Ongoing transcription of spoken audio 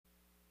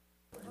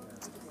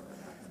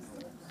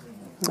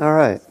All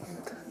right.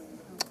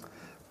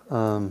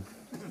 Um,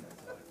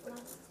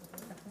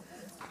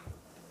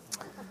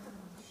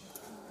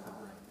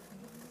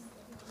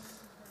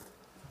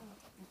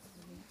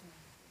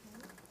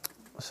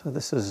 so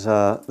this is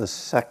the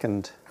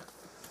second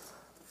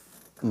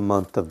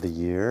month of the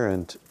year,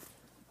 and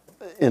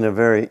in a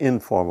very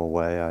informal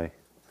way, I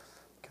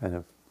kind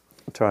of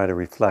try to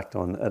reflect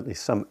on at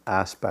least some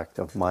aspect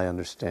of my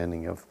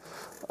understanding of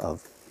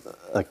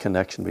a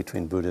connection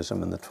between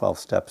Buddhism and the 12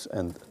 steps,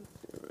 and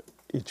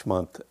each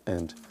month,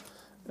 and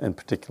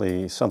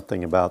particularly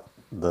something about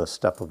the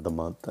step of the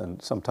month.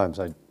 And sometimes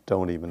I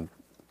don't even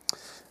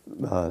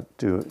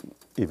do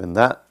even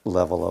that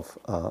level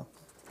of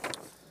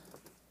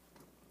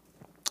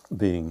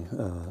being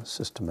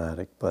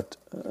systematic. But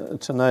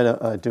tonight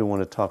I do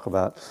want to talk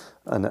about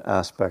an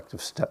aspect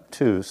of step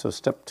 2. So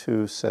step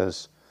 2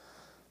 says,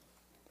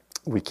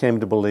 we came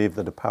to believe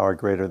that a power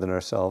greater than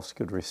ourselves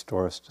could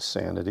restore us to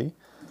sanity.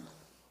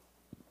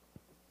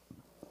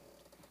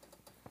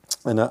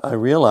 And I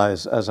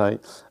realized as I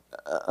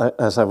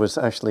was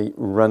actually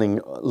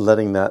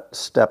letting that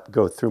step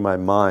go through my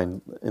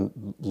mind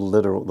in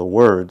literal, the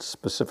words,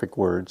 specific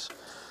words,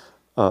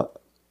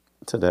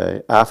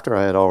 today, after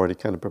I had already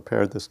kind of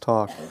prepared this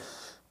talk,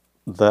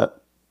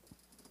 that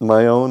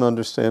my own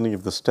understanding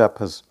of the step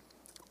has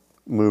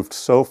moved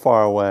so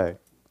far away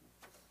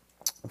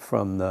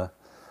from the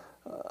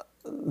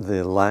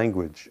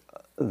language,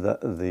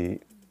 the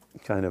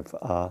kind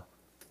of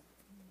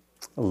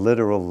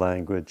literal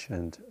language,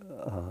 and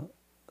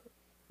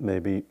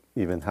maybe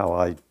even how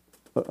I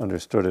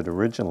understood it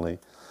originally,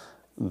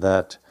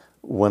 that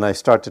when I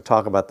start to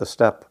talk about the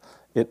step,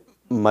 it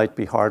might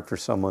be hard for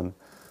someone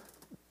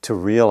to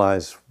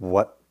realize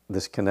what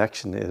this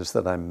connection is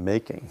that I'm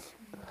making.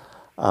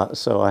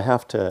 So I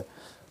have to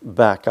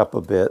back up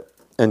a bit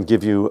and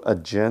give you a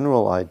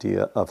general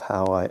idea of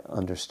how I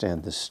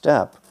understand this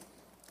step,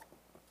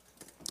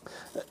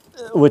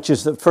 which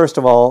is that, first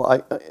of all,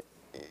 I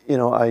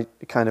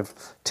kind of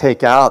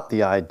take out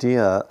the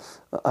idea.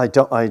 I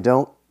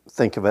don't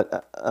think of it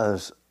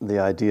as the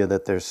idea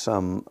that there's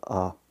some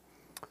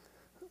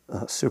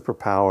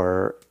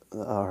superpower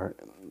or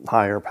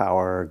higher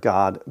power,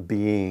 God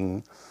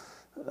being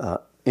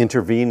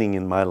intervening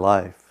in my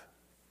life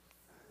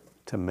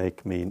to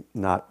make me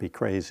not be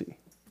crazy,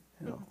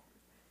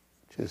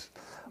 which is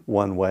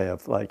one way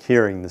of like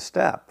hearing the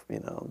step.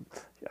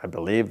 I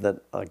believe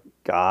that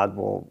God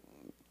will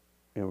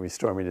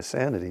restore me to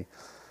sanity,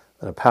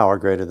 and a power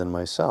greater than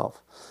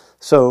myself.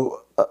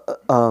 So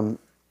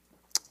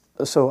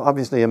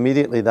obviously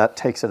immediately that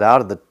takes it out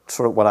of the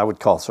sort of what I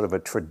would call sort of a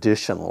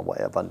traditional way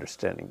of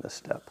understanding this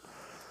step.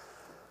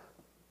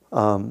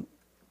 But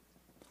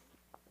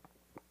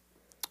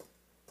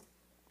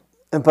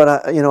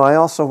I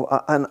also,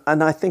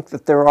 and I think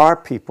that there are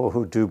people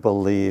who do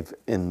believe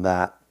in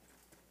that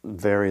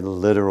very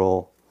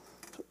literal,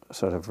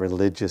 sort of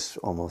religious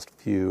almost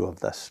view of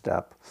the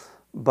step.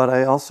 But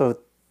I also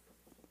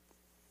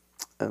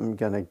am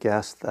going to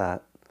guess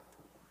that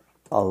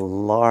a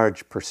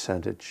large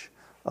percentage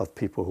of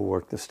people who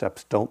work the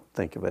steps don't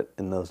think of it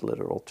in those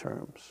literal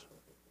terms.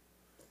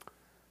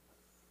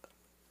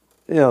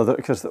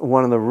 Because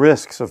one of the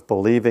risks of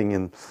believing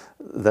in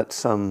that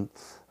some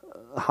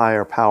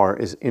higher power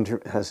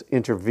has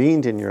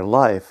intervened in your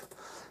life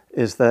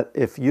is that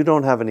if you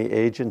don't have any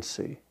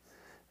agency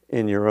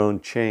in your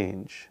own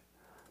change,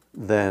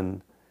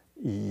 then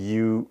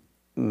you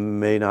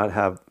may not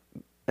have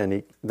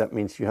any. That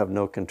means you have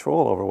no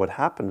control over what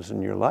happens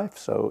in your life.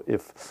 So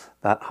if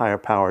that higher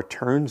power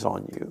turns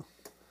on you,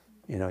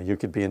 you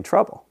could be in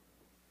trouble,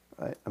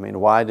 right? I mean,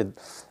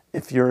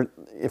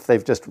 if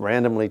they've just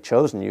randomly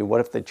chosen you,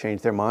 what if they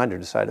change their mind or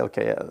decide,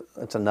 okay,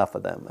 it's enough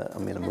of them,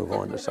 I'm going to move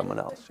on to someone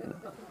else,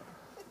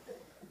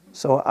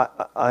 So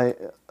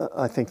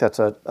I think that's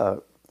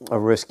a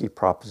risky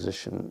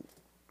proposition.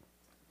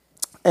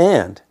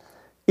 And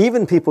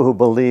even people who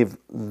believe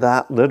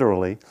that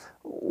literally,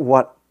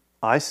 what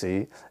I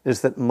see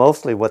is that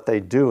mostly what they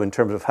do in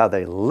terms of how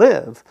they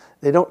live,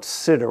 they don't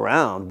sit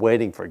around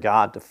waiting for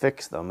God to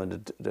fix them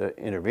and to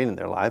intervene in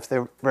their lives.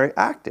 They're very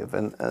active,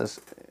 and as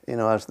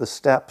the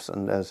steps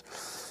and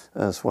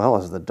as well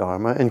as the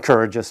Dharma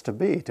encourage us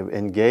to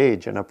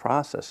engage in a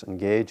process,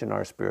 engage in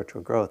our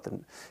spiritual growth,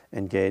 and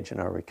engage in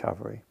our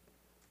recovery.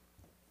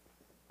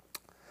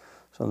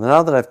 So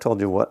now that I've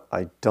told you what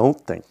I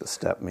don't think the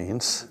step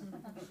means,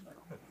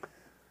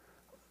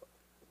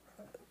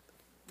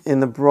 in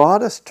the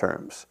broadest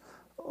terms,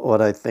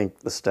 what I think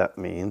the step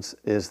means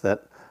is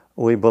that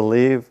we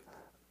believe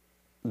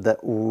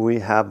that we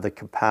have the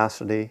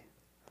capacity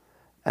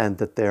and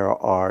that there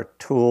are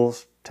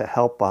tools to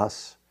help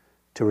us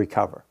to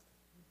recover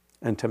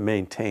and to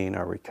maintain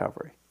our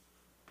recovery.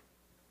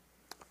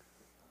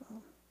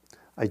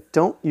 I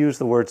don't use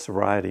the word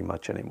sobriety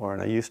much anymore,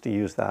 and I used to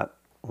use that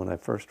when I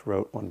first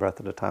wrote One Breath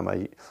at a Time.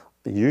 I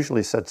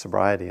usually said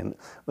sobriety, and it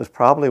was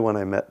probably when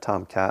I met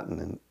Tom Catton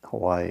in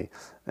Hawaii,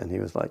 and he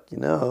was like,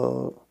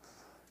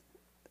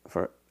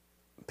 for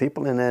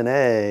people in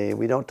NA,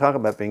 we don't talk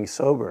about being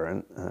sober,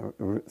 and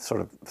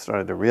sort of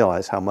started to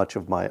realize how much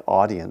of my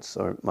audience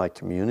or my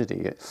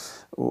community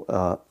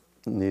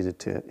needed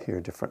to hear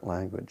different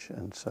language.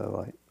 And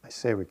so I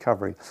say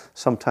recovery.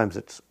 Sometimes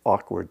it's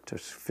awkward to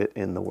fit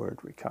in the word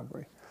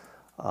recovery.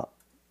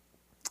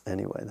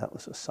 Anyway, that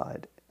was a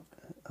side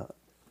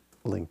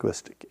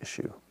linguistic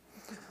issue.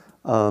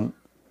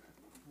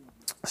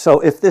 So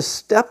if this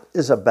step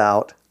is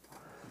about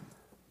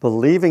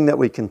believing that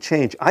we can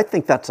change, I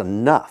think that's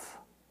enough,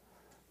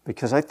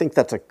 because I think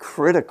that's a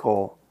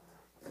critical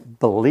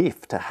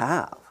belief to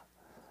have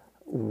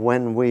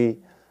when we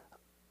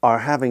are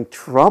having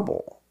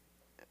trouble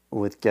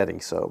with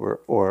getting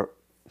sober or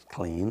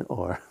clean,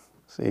 or,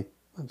 see,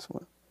 that's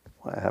why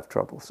I have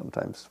trouble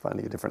sometimes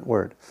finding a different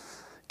word,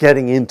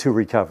 getting into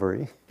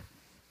recovery.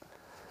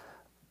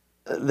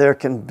 There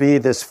can be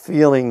this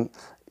feeling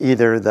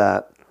either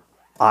that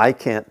I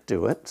can't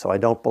do it, so I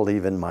don't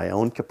believe in my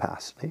own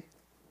capacity,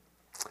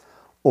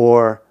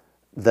 or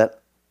that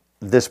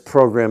this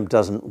program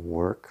doesn't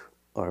work,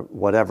 or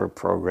whatever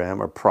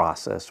program or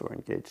process we're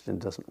engaged in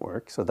doesn't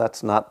work. So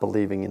that's not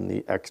believing in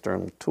the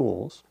external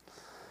tools.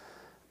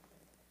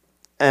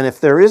 And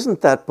if there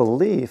isn't that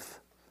belief,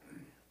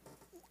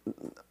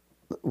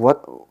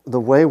 the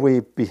way we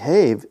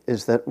behave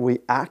is that we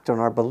act on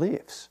our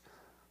beliefs,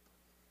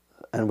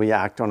 and we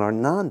act on our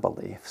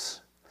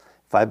non-beliefs.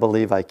 If I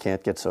believe I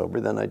can't get sober,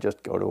 then I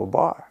just go to a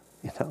bar,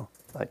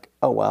 like,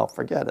 oh, well,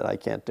 forget it, I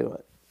can't do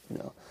it.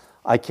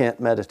 I can't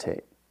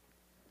meditate.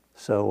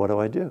 So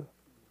what do?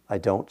 I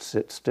don't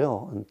sit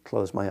still and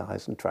close my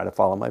eyes and try to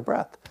follow my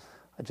breath.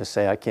 I just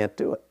say I can't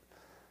do it.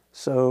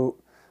 So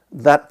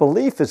that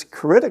belief is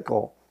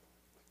critical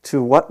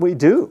to what we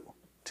do,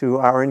 to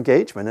our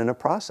engagement in a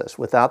process.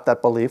 Without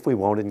that belief, we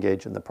won't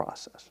engage in the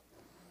process.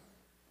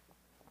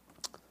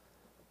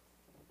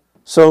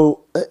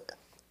 So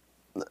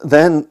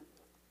then,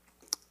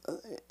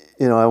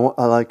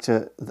 I like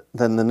to,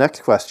 then the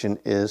next question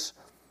is,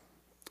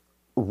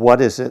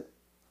 what is it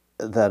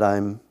that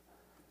I'm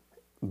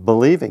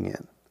believing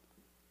in?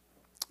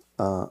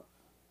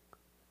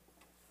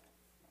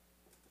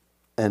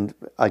 And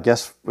I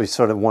guess we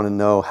sort of want to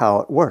know how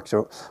it works,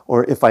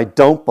 or if I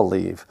don't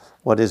believe,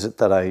 what is it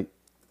that I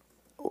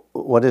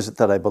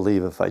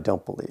believe if I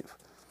don't believe?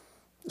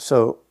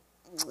 So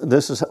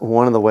this is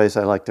one of the ways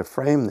I like to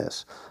frame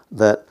this,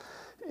 that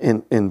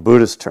in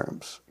Buddhist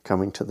terms,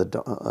 coming to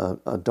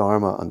the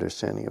Dharma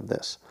understanding of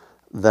this,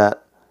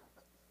 that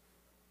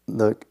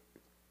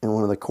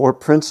one of the core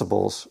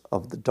principles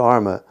of the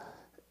Dharma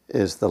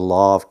is the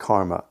law of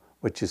karma,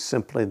 which is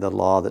simply the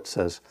law that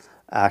says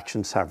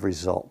actions have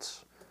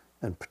results.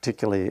 And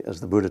particularly, as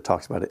the Buddha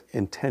talks about it,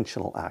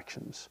 intentional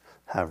actions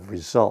have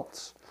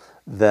results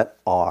that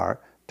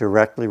are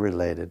directly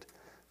related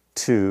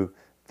to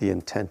the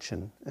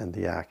intention and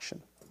the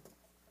action.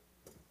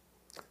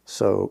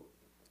 So,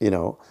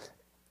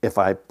 if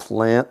I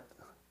plant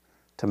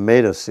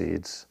tomato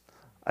seeds,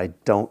 I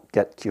don't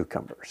get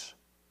cucumbers.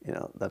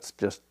 That's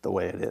just the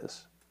way it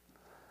is.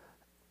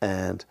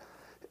 And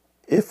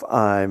if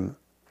I'm,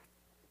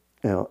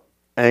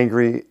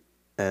 angry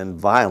and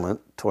violent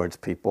towards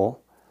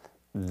people,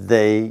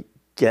 they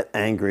get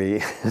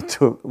angry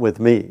with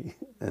me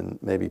and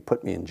maybe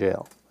put me in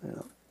jail.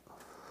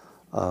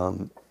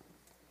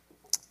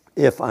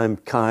 If I'm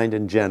kind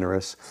and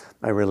generous,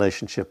 my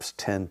relationships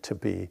tend to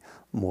be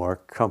more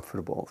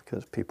comfortable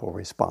because people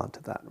respond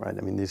to that, right?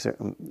 I mean, these are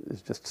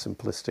just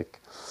simplistic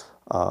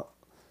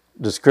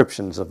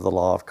descriptions of the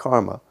law of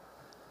karma.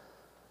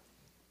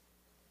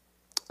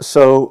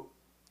 So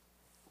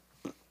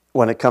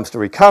when it comes to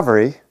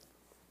recovery,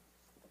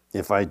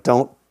 if I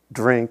don't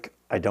drink,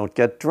 I don't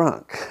get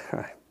drunk.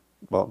 Right?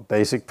 Well,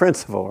 basic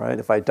principle, right?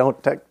 If I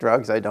don't take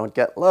drugs, I don't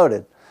get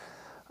loaded.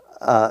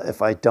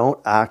 If I don't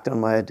act on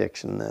my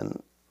addiction,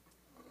 then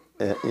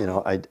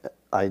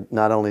I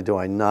not only do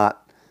I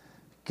not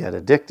get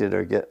addicted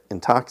or get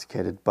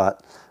intoxicated,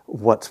 but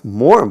what's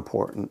more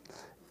important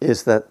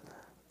is that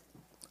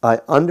I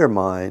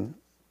undermine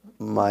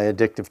my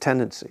addictive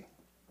tendency,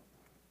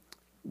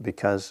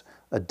 because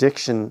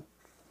addiction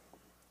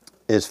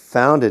is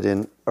founded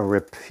in a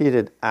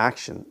repeated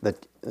action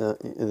that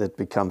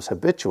becomes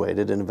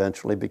habituated and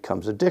eventually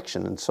becomes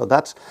addiction. And so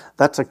that's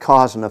a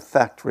cause and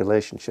effect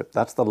relationship.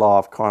 That's the law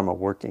of karma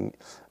working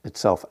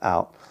itself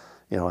out.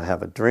 I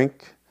have a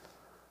drink,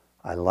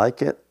 I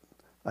like it,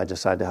 I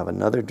decide to have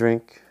another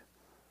drink,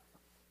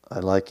 I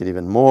like it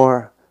even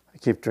more, I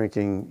keep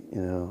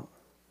drinking,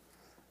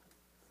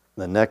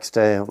 the next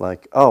day I'm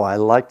like, oh, I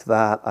liked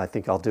that, I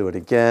think I'll do it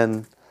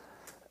again.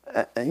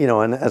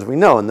 And as we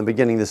know, in the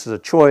beginning this is a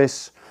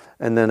choice,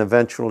 and then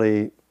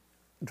eventually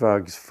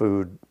drugs,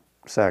 food,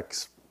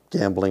 sex,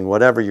 gambling,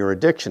 whatever your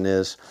addiction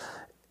is,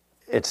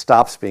 it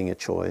stops being a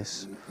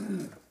choice,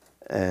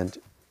 and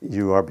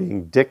you are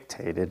being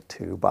dictated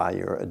to by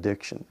your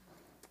addiction.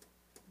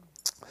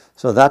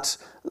 So that's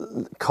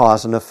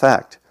cause and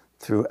effect.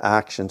 Through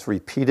actions,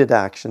 repeated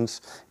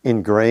actions,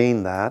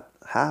 ingrain that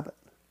habit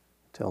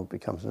until it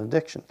becomes an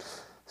addiction.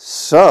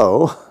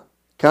 So,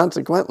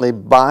 consequently,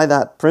 by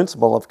that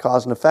principle of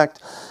cause and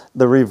effect,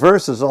 the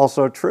reverse is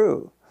also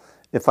true.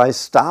 If I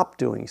stop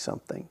doing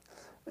something,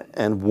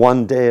 and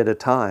one day at a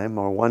time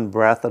or one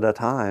breath at a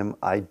time,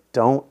 I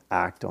don't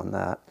act on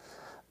that,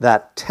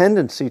 that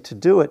tendency to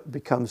do it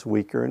becomes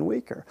weaker and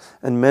weaker.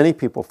 And many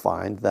people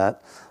find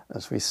that,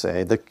 as we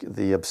say,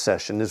 the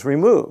obsession is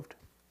removed.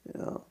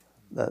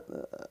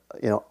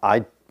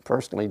 I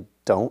personally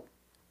don't.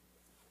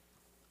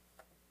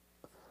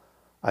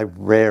 I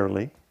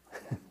rarely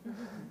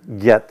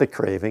get the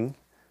craving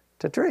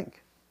to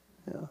drink,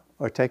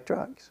 or take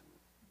drugs.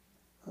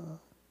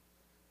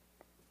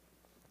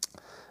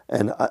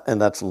 And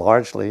that's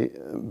largely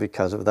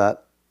because of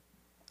that,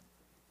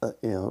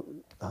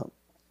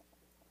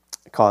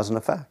 cause and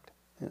effect.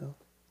 It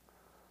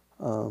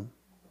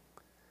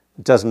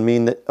doesn't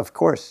mean that, of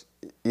course,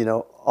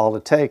 all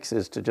it takes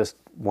is to just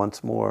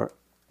once more,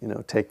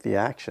 take the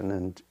action,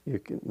 and you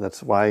can.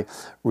 That's why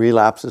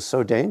relapse is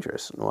so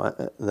dangerous. And why,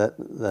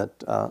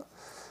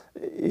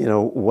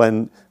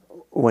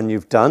 when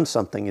you've done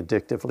something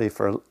addictively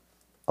for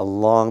a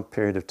long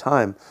period of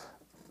time,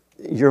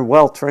 you're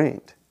well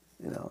trained.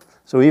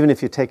 So even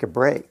if you take a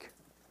break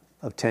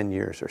of 10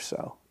 years or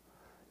so,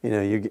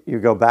 you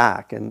go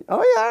back and,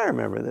 oh yeah, I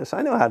remember this.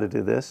 I know how to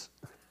do this.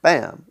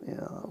 Bam.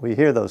 We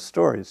hear those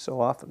stories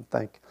so often.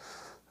 Thank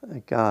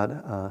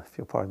God, if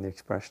you'll pardon the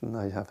expression,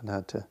 I haven't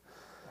had to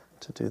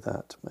do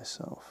that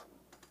myself.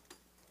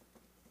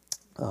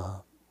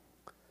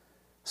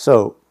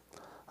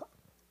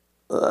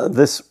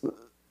 This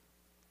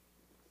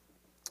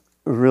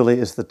really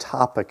is the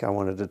topic I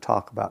wanted to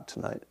talk about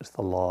tonight, is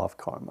the law of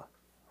karma.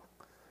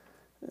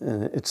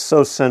 And it's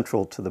so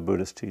central to the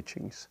Buddhist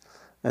teachings.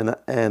 And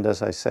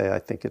as I say, I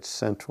think it's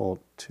central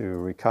to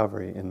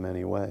recovery in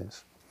many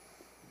ways.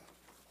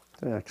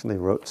 I actually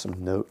wrote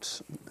some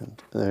notes,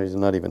 and there's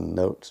not even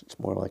notes, it's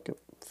more like a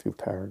few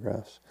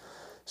paragraphs.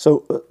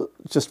 So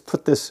just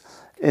put this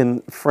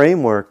in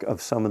framework of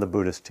some of the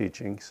Buddhist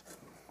teachings.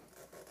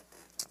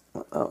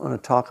 I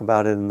want to talk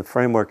about it in the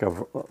framework of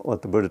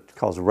what the Buddha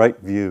calls right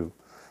view.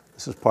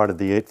 This is part of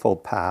the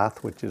Eightfold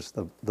Path, which is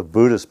the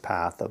Buddhist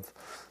path of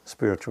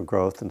spiritual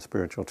growth and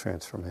spiritual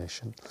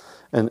transformation.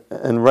 And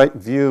right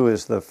view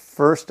is the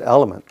first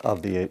element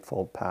of the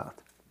Eightfold Path.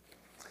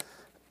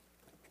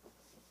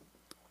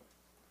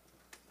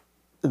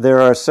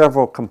 There are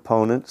several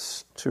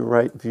components to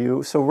right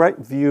view. So right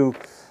view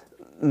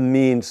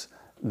means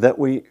that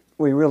we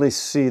really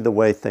see the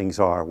way things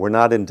are. We're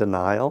not in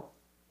denial.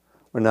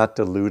 We're not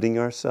deluding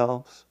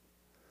ourselves.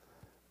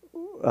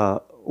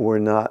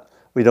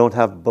 We don't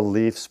have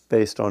beliefs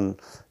based on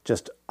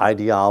just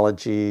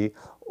ideology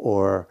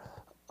or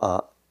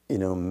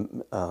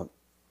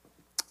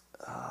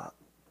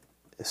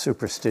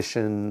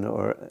superstition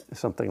or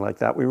something like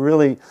that. We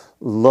really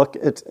look,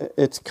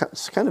 it's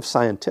kind of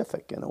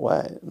scientific in a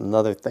way.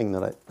 Another thing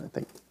that I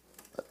think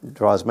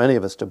draws many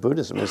of us to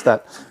Buddhism is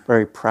that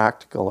very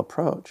practical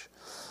approach.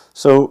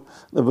 So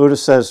the Buddha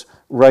says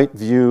right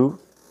view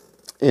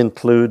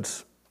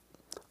includes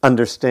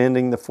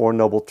understanding the Four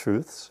Noble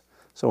Truths,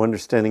 so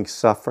understanding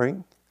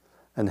suffering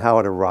and how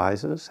it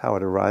arises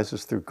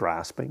through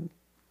grasping,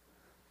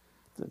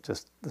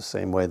 just the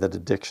same way that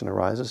addiction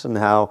arises, and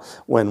how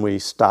when we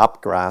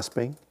stop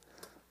grasping,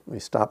 we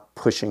stop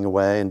pushing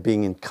away and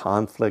being in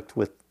conflict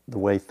with the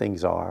way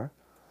things are,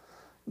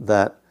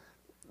 that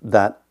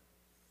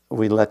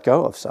we let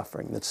go of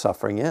suffering, that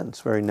suffering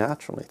ends very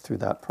naturally through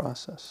that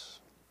process.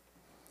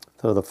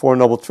 So the Four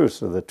Noble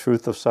Truths are the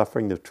truth of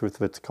suffering, the truth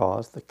of its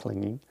cause, the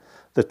clinging,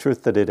 the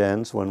truth that it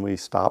ends when we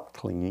stop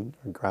clinging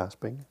or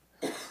grasping,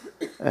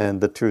 and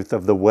the truth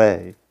of the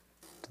way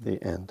to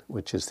the end,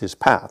 which is his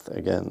path.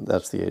 Again,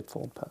 that's the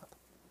Eightfold Path.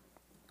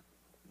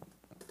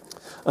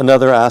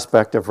 Another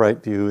aspect of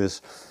right view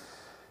is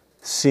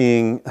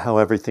seeing how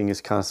everything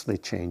is constantly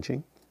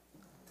changing,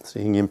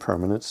 seeing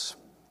impermanence,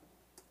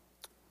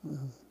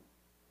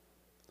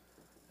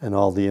 and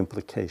all the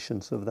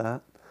implications of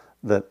that.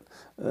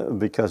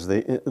 Because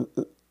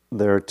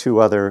there are two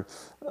other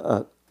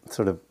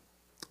sort of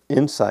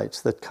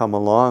insights that come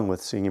along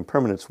with seeing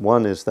impermanence.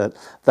 One is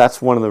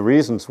that's one of the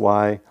reasons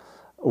why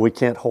we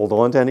can't hold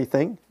on to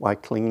anything, why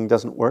clinging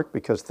doesn't work,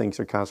 because things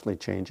are constantly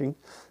changing.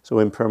 So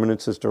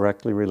impermanence is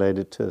directly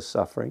related to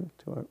suffering.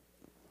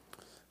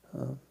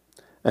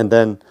 And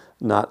then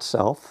not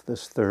self,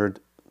 this third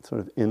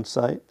sort of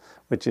insight,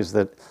 which is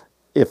that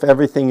if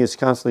everything is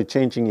constantly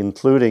changing,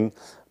 including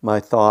my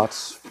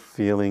thoughts,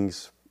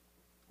 feelings,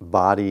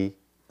 body,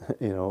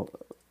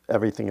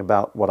 everything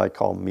about what I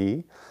call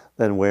me,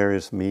 then where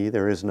is me?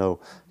 There is no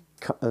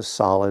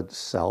solid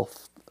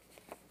self.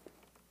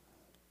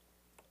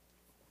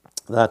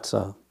 That's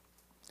the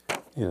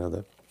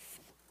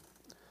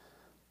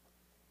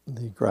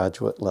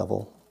graduate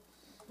level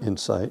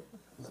insight,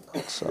 the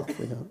not self.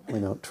 We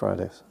don't try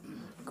to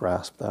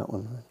grasp that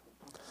one.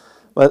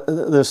 But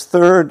this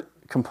third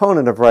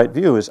component of right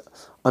view is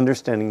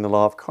understanding the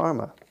law of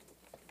karma.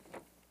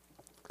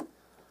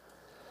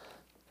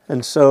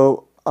 And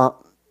so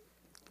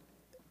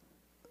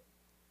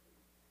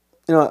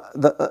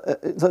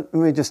let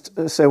me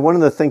just say, one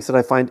of the things that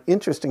I find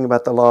interesting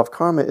about the law of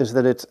karma is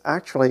that it's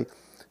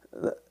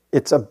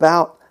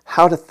about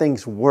how do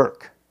things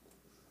work?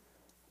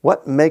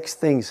 What makes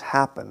things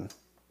happen?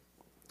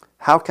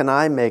 How can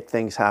I make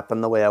things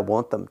happen the way I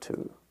want them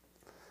to?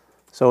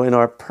 So in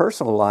our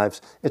personal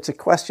lives, it's a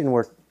question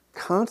we're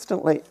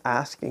constantly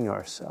asking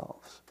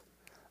ourselves.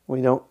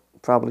 We don't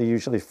probably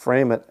usually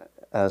frame it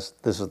as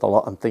this is the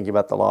law, I'm thinking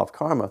about the law of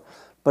karma,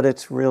 but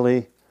it's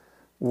really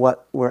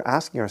what we're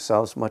asking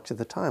ourselves much of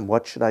the time.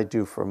 What should I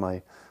do for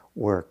my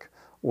work?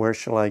 Where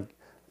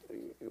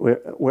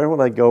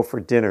will I go for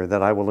dinner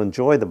that I will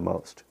enjoy the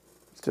most?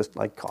 It's just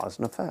like cause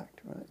and effect,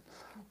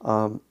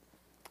 right?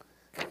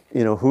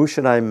 Who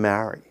should I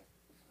marry?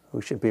 Who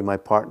should be my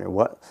partner?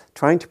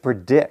 Trying to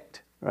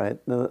predict, right?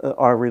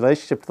 Our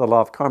relationship to the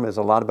law of karma is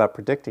a lot about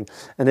predicting.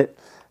 And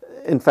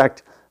in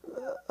fact,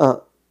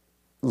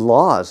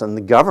 laws and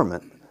the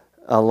government,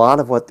 a lot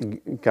of what the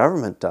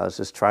government does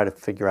is try to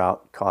figure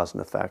out cause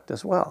and effect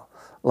as well.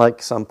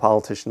 Like some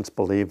politicians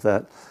believe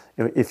that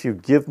if you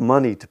give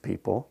money to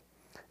people,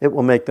 it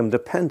will make them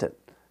dependent.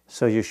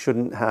 So you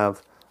shouldn't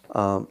have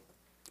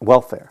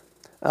welfare.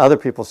 Other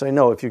people say,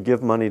 no, if you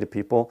give money to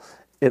people,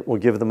 it will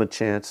give them a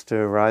chance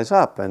to rise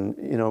up and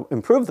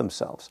improve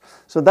themselves.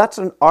 So that's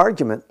an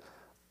argument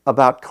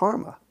about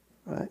karma,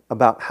 right?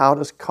 About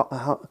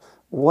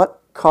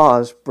what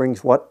cause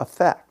brings what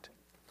effect.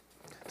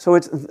 So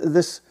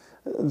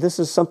this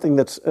is something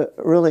that's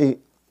really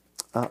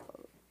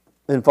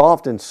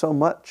involved in so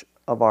much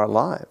of our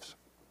lives.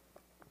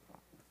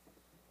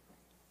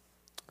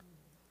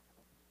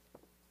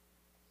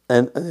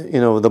 And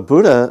the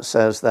Buddha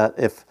says that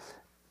if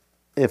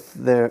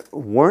there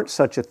weren't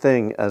such a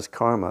thing as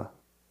karma,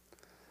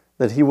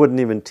 that he wouldn't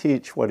even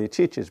teach what he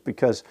teaches,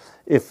 because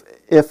if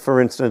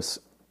for instance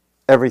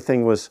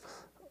everything was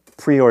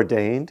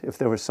preordained, if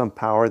there was some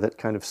power that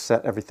kind of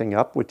set everything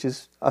up, which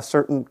is a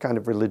certain kind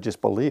of religious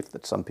belief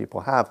that some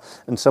people have,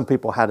 and some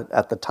people had it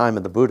at the time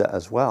of the Buddha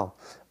as well.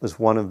 It was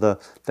one of the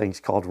things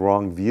called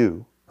wrong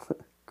view,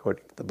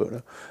 according to the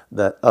Buddha,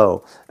 that,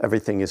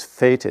 everything is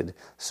fated,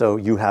 so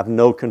you have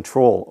no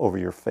control over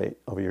your fate,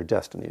 over your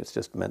destiny. It's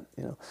just meant,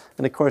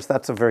 And of course,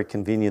 that's a very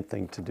convenient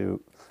thing to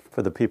do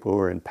for the people who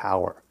are in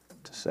power,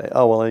 to say,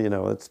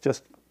 it's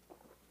just,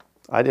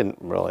 I didn't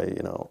really,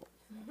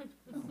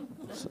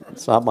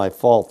 it's not my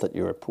fault that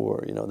you're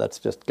poor, that's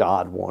just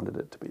God wanted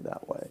it to be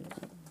that way.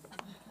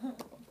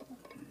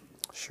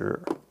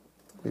 Sure,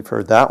 we've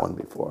heard that one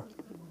before.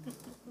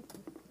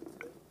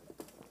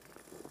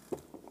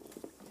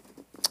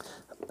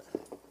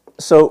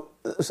 So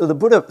the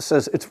Buddha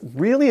says it's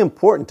really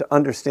important to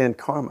understand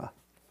karma.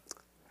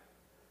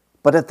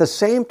 But at the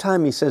same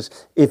time, he says,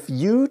 if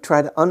you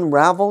try to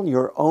unravel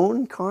your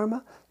own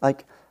karma,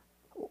 like,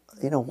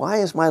 why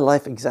is my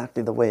life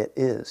exactly the way it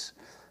is?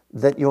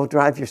 That you'll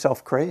drive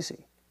yourself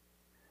crazy.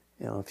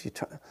 If you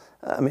try,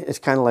 it's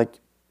kind of like,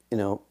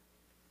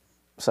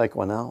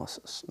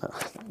 psychoanalysis. No,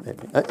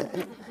 maybe.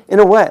 In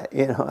a way,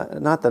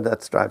 not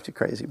that drives you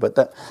crazy, but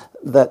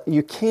that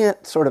you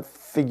can't sort of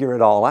figure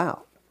it all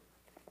out.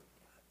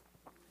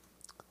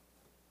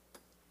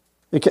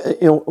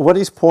 What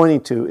he's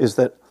pointing to is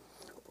that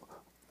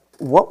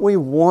what we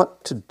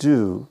want to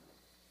do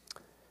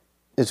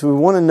is we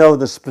want to know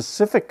the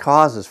specific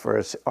causes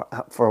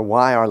for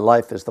why our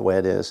life is the way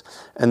it is,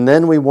 and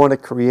then we want to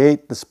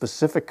create the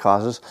specific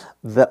causes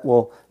that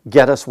will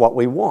get us what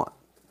we want.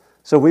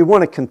 So we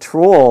want to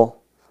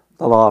control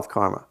the law of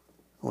karma.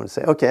 I want to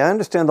say, okay, I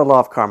understand the law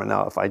of karma.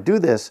 Now, if I do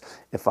this,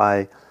 if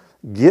I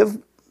give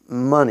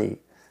money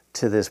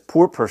to this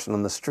poor person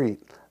on the street,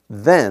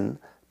 then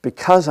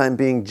because I'm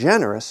being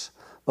generous,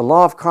 the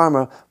law of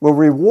karma will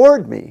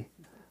reward me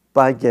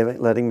by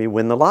letting me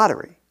win the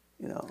lottery,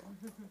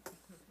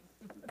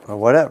 or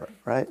whatever,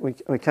 right? We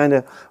kind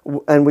of,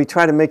 and we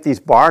try to make these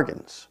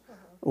bargains.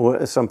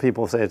 Some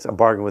people say it's a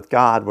bargain with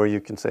God, where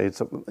you can say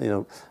it's,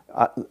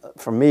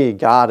 for me,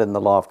 God and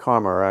the law of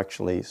karma are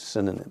actually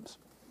synonyms.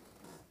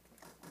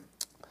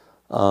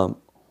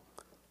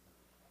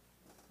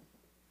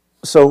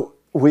 So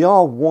we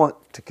all want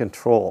to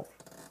control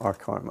our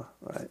karma,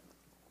 right?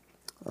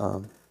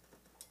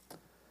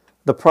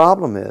 The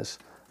problem is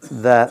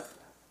that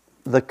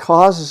the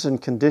causes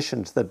and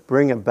conditions that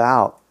bring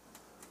about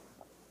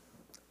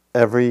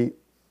every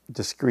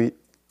discrete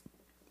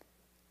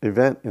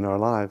event in our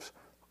lives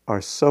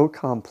are so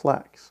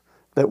complex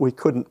that we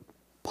couldn't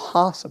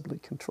possibly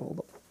control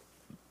them.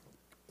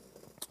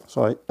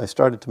 So I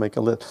started to make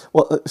a list.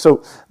 Well,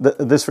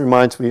 this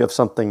reminds me of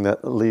something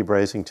that Lee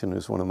Brasington,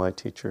 who's one of my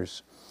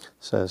teachers,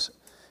 says.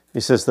 He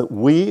says that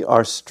we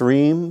are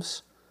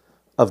streams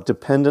of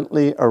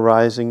dependently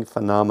arising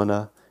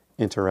phenomena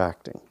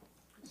interacting.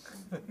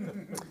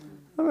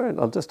 All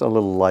right, just a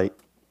little light.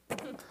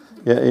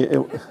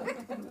 Yeah,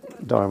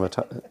 Dharma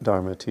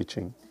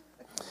teaching.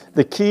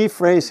 The key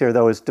phrase here,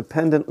 though, is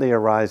dependently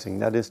arising.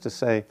 That is to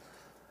say,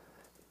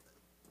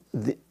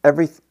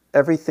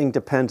 everything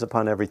depends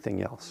upon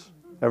everything else.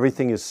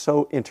 Everything is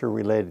so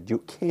interrelated, you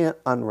can't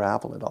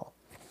unravel it all.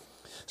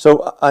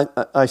 So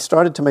I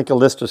started to make a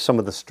list of some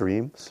of the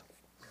streams.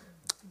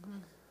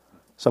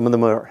 Some of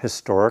them are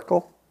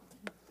historical.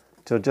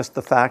 So just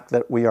the fact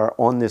that we are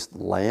on this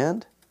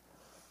land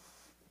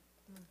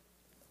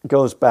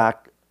goes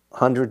back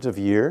hundreds of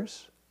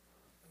years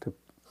to,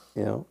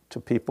 to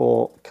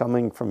people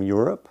coming from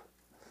Europe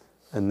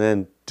and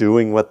then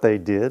doing what they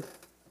did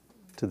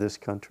to this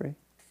country,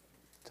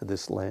 to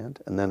this land,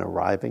 and then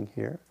arriving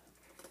here.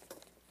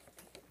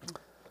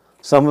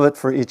 Some of it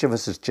for each of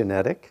us is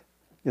genetic,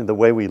 the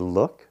way we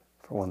look,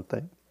 for one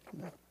thing,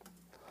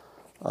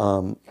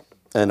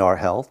 and our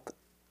health,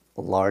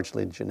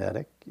 largely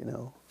genetic,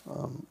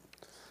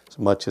 as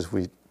much as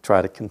we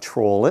try to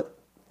control it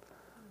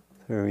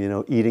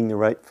through, eating the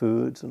right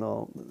foods and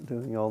all,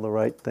 doing all the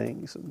right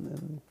things, and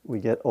then we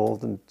get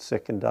old and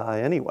sick and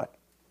die anyway.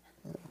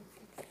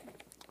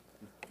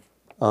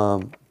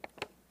 Some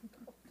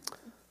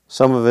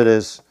of it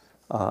is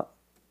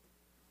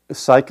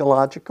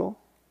psychological.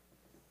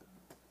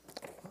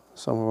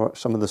 Some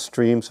of the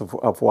streams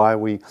of why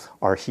we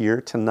are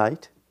here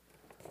tonight.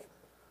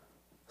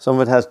 Some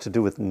of it has to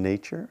do with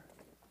nature.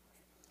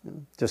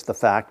 Just the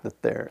fact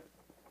that there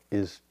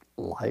is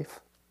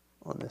life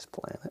on this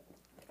planet.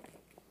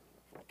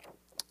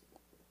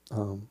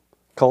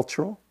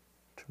 Cultural,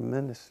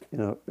 tremendous,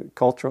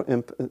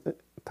 cultural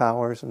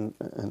powers and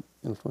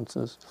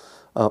influences.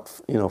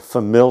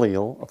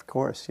 Familial, of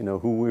course,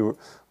 who we were,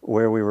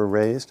 where we were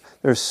raised.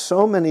 There's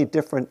so many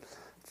different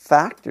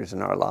factors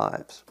in our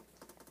lives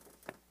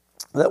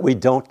that we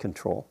don't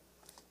control,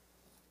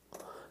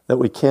 that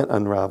we can't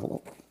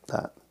unravel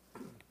that.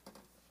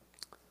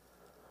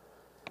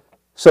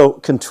 So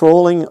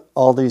controlling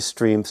all these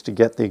streams to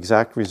get the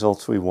exact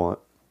results we want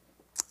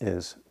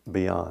is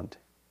beyond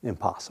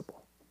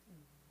impossible.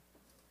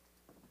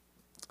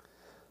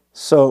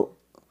 So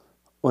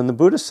when the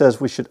Buddha says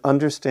we should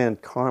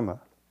understand karma,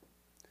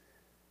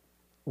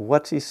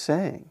 what's he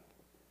saying?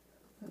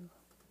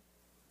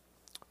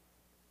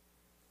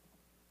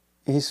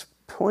 He's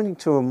pointing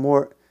to a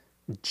more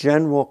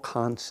general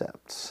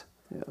concepts,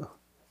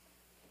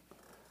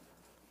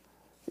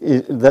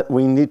 that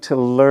we need to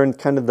learn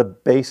kind of the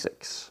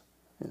basics,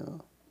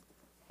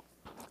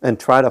 and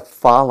try to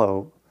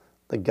follow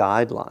the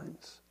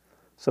guidelines.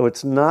 So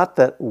it's not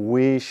that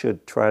we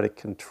should try to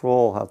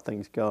control how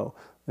things go.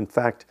 In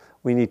fact,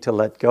 we need to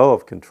let go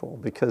of control,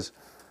 because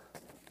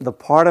the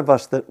part of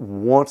us that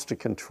wants to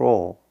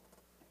control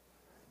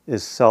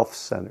is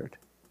self-centered,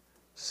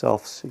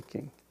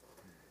 self-seeking.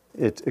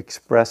 It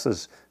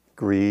expresses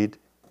greed,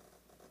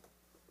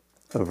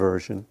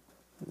 aversion.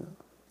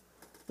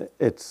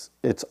 It's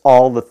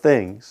all the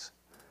things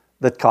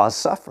that cause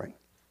suffering.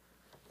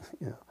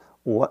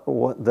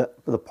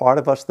 The part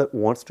of us that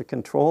wants to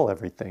control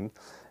everything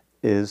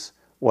is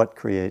what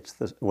creates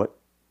this.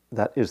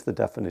 That is the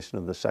definition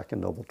of the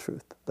second noble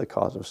truth, the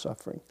cause of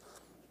suffering.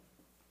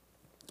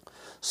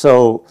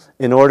 So,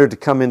 in order to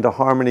come into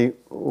harmony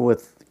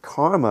with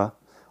karma,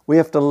 we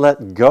have to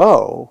let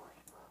go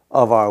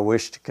of our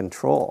wish to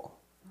control,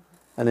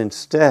 and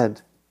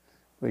instead,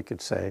 we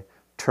could say,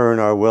 turn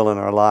our will and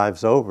our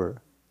lives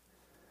over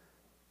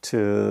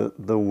to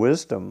the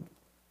wisdom,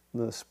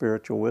 the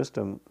spiritual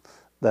wisdom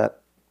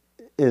that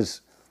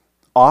is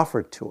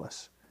offered to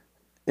us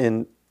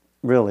in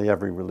really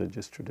every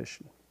religious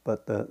tradition.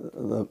 But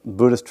the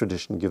Buddhist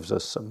tradition gives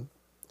us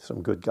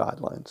some good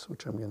guidelines,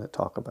 which I'm going to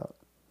talk about.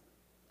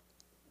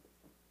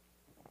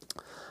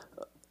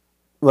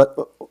 But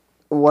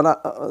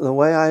the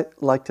way I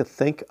like to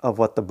think of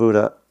what the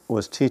Buddha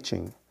was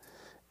teaching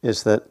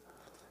is that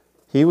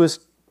he was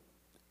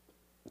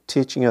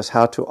teaching us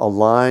how to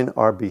align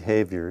our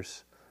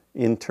behaviors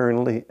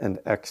internally and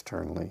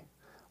externally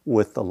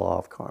with the law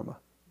of karma.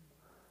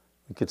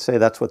 We could say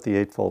that's what the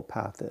Eightfold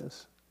Path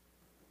is.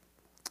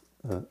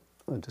 A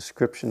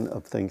description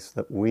of things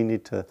that we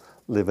need to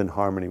live in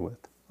harmony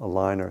with,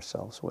 align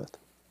ourselves with.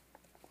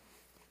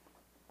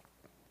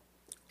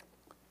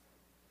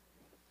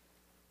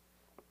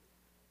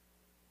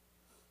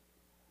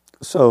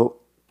 So,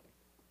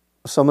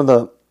 some of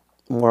the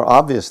more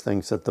obvious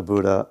things that the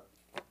Buddha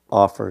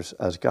offers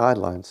as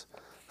guidelines,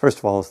 first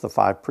of all, is the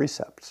 5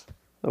 precepts.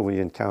 So we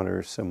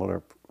encounter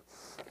similar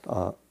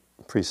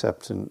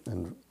precepts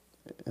in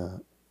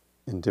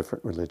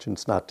different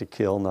religions: not to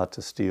kill, not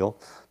to steal,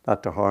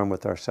 not to harm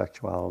with our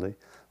sexuality,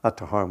 not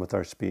to harm with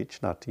our speech,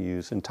 not to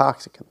use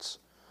intoxicants.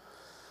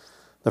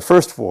 The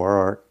first 4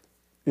 are,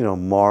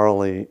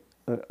 morally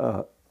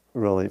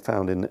really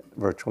found in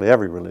virtually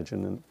every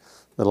religion, and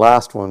the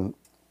last one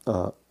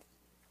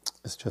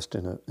is just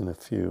in a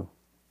few.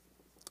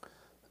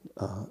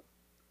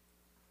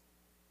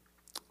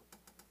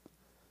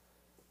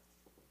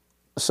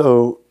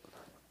 So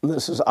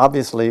this is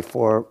obviously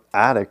for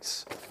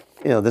addicts.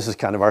 This is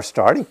kind of our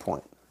starting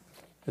point,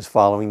 is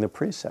following the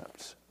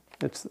precepts.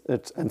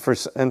 And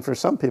for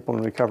some people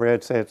in recovery,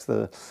 I'd say it's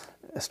the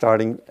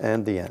starting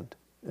and the end.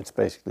 It's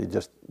basically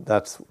just,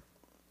 that's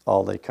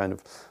all they kind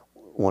of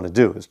want to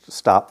do, is to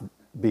stop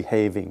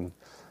behaving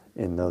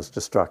in those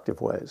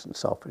destructive ways and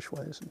selfish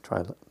ways and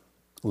try to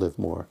live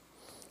more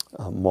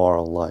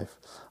moral life.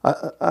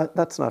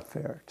 That's not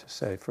fair to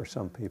say for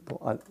some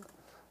people,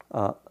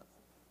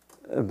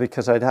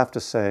 because I'd have to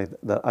say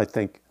that I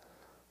think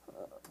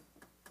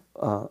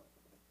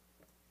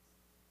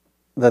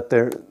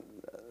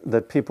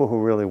that people who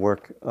really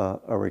work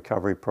a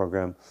recovery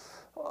program,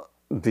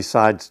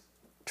 besides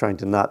trying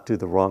to not do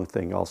the wrong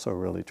thing, also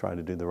really try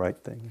to do the right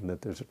thing, and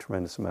that there's a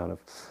tremendous amount of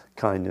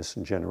kindness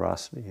and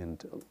generosity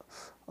and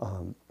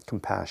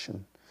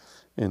compassion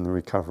in the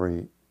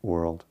recovery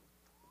world.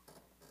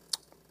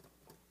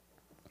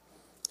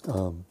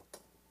 But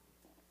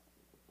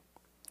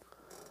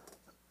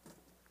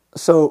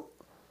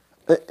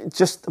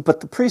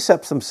the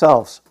precepts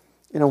themselves,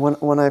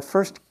 when I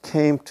first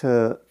came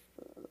to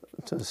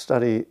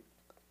study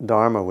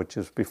Dharma, which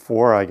is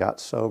before I got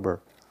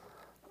sober,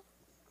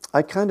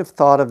 I kind of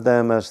thought of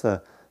them as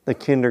the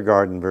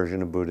kindergarten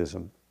version of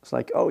Buddhism. It's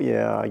like, oh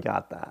yeah, I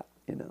got that,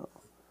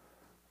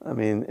 I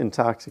mean,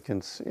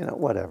 intoxicants,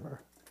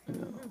 whatever.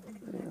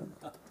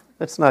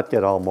 Let's not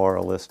get all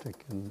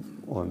moralistic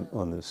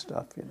on this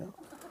stuff,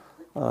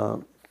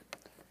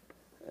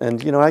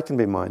 And, I can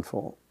be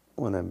mindful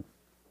when I'm,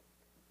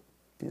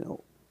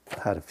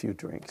 had a few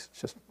drinks.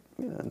 It's just,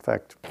 in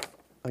fact,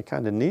 I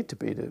kind of need to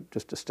be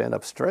just to stand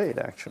up straight,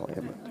 actually.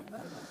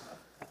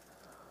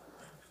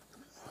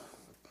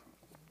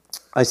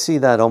 I see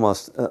that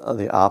almost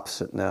the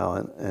opposite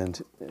now,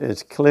 and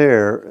it's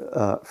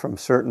clear from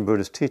certain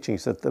Buddhist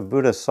teachings that the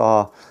Buddha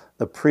saw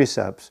the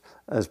precepts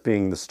as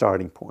being the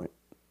starting point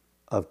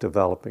of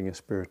developing a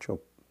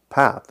spiritual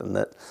path, and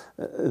that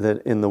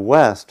in the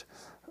West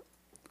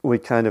we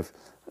kind of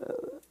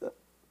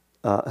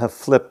have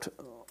flipped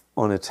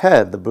on its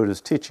head the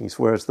Buddha's teachings,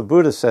 whereas the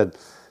Buddha said,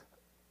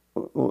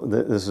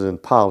 this is in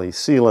Pali,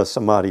 sila,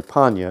 samadhi,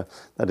 panya,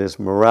 that is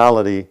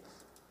morality,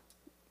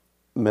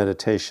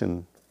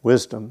 meditation,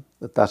 wisdom,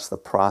 that's the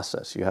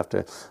process. You have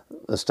to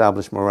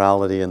establish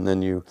morality, and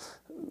then you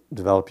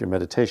develop your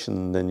meditation,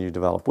 and then you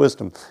develop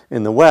wisdom.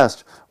 In the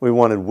West, we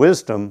wanted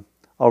wisdom.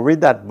 I'll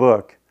read that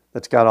book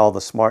that's got all the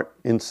smart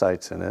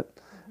insights in it,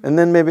 and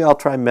then maybe I'll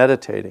try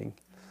meditating.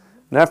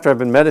 And after I've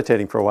been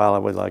meditating for a while, I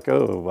was like,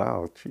 oh,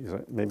 wow, geez,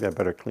 maybe I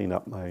better clean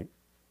up my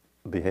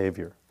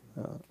behavior.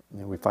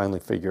 We finally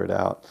figure it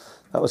out.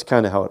 That was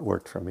kind of how it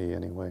worked for me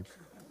anyway.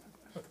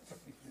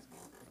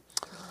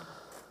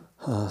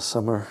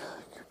 Some are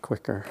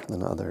quicker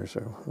than others,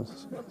 or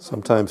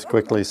sometimes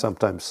quickly,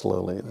 sometimes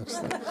slowly. That's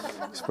the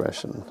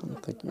expression I'm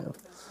thinking of.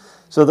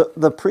 So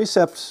the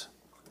precepts,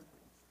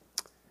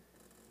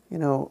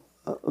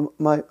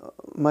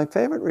 my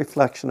favorite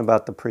reflection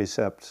about the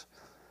precepts,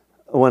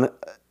 when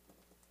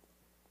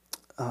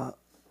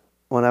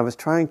I was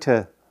trying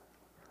to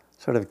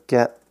sort of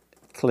get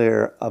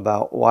clear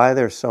about why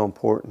they're so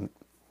important,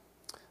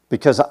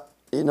 because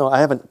I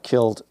haven't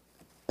killed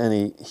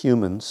any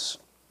humans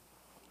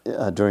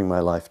during my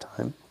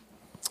lifetime,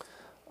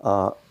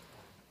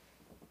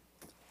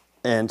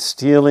 and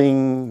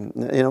stealing,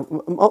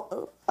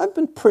 I've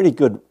been pretty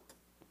good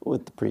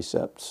with the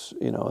precepts,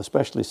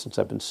 especially since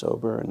I've been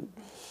sober, and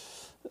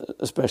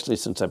especially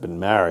since I've been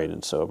married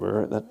and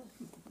sober. That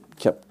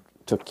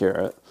took care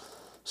of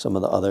some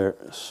of the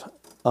others.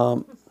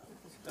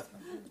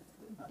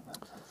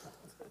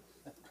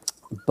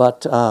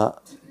 But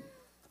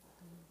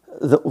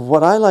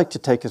what I like to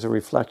take as a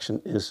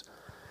reflection is,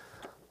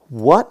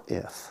 what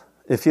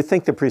if you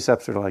think the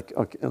precepts are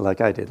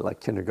like I did, like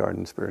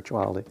kindergarten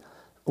spirituality,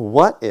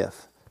 what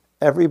if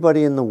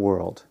everybody in the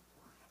world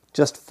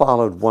just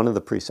followed one of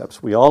the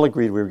precepts? We all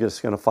agreed we were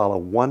just going to follow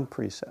one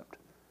precept.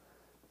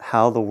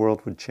 How the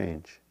world would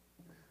change,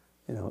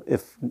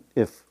 if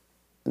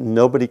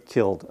nobody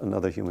killed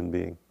another human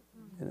being,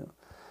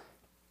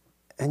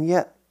 And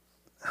yet,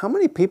 how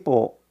many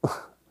people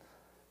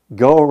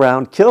go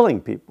around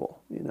killing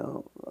people?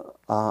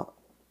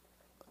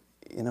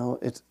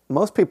 It's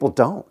most people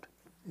don't.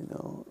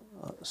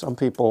 Some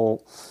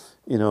people,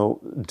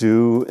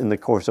 do in the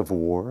course of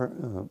war,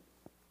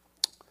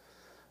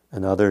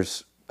 and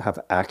others have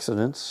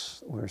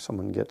accidents where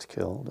someone gets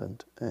killed,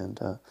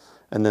 and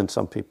then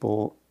some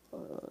people,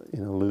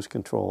 lose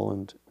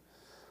control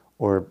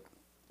or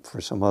for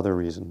some other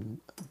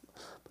reason.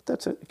 But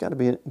that's got to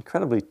be an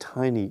incredibly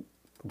tiny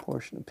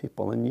proportion of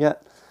people, and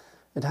yet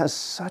it has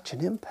such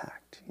an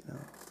impact.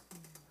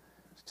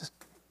 It's just,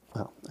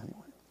 well,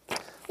 anyway.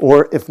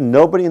 Or if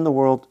nobody in the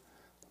world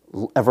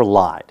ever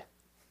lied,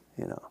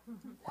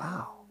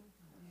 wow.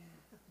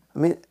 I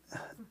mean,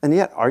 and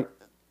yet are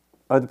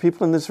the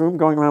people in this room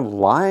going around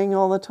lying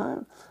all the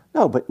time?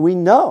 No, but we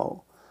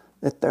know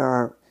that there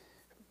are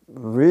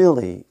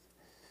really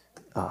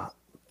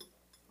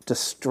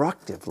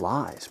destructive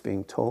lies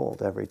being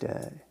told every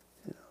day.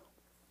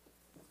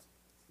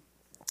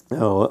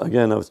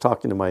 Again, I was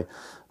talking to my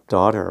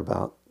daughter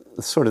about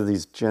sort of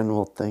these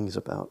general things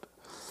about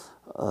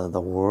the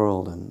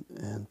world,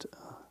 and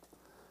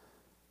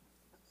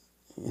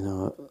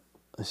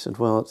I said,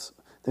 well,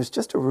 there's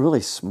just a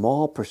really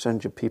small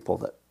percentage of people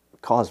that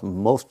cause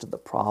most of the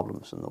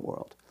problems in the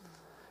world.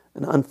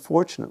 And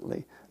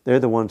unfortunately, they're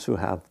the ones who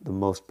have the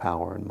most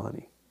power and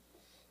money.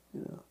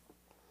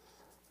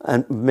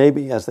 And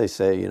maybe, as they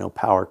say,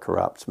 power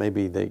corrupts.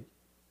 Maybe they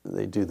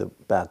do the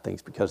bad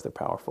things because they're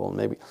powerful. And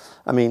maybe,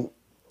 I mean,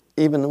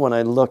 even when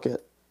I look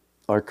at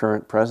our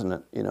current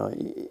president,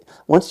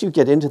 once you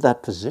get into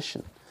that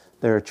position,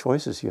 there are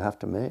choices you have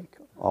to make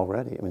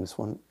already. I mean, it's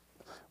one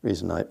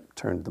reason I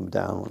turned them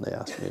down when they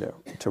asked me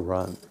to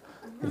run,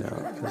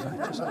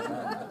 because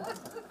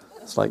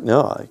it's like,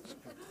 no, I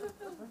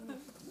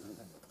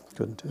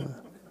couldn't do it.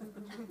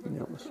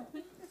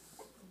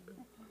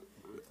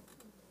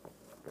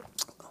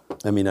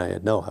 I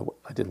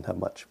didn't have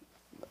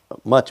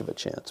much of a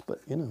chance,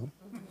 but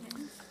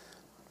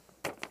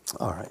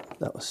all right,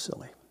 that was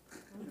silly.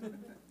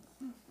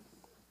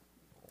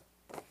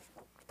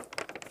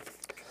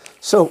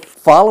 So,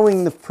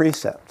 following the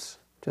precepts,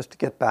 just to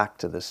get back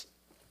to this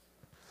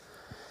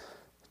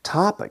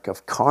topic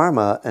of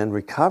karma and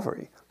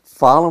recovery,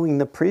 following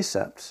the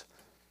precepts,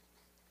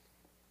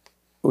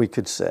 we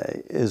could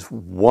say, is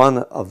one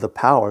of the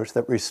powers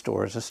that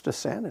restores us to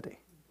sanity.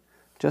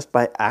 Just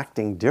by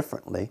acting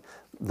differently,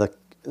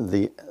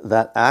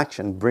 that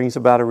action brings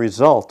about a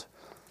result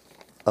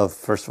of,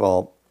 first of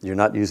all, you're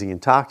not using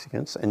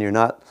intoxicants, and you're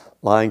not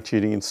lying,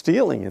 cheating, and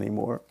stealing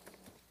anymore.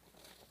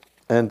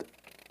 And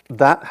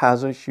that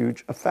has a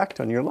huge effect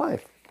on your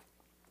life.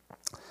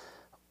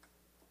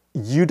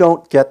 You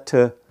don't get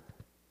to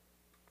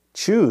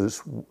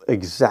choose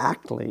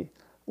exactly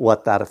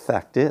what that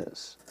effect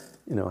is,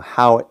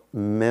 how it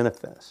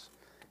manifests.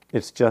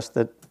 It's just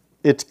that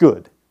it's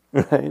good,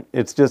 right?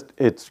 It's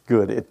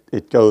good.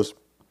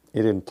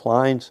 It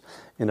inclines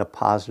in a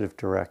positive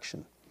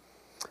direction.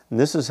 And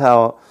this is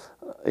how,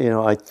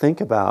 I think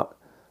about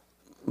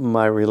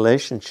my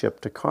relationship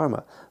to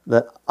karma,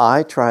 that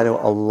I try to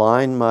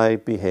align my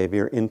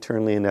behavior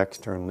internally and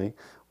externally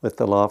with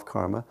the law of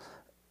karma.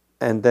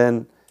 And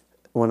then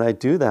when I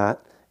do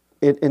that,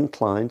 it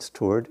inclines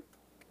toward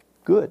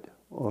good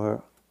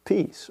or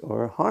peace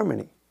or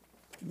harmony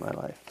in my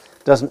life.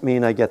 Doesn't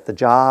mean I get the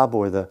job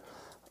or the,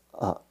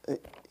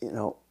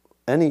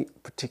 any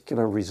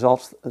particular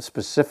results,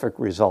 specific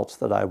results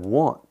that I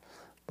want,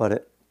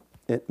 but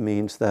it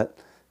means that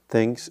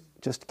things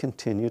just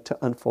continue to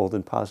unfold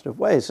in positive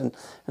ways. And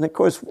of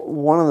course,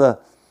 one of the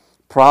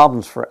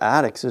problems for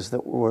addicts is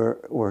that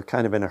we're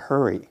kind of in a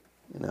hurry,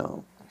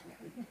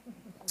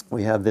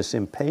 We have this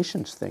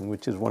impatience thing,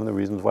 which is one of the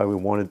reasons why we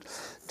wanted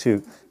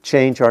to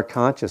change our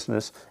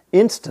consciousness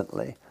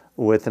instantly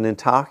with an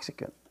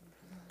intoxicant.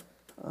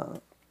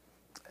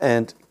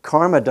 And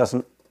karma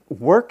doesn't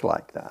work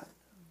like that.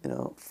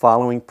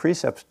 Following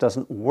precepts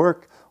doesn't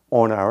work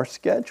on our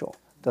schedule.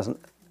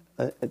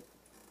 It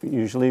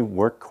usually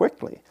work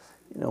quickly.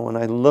 When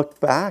I look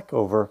back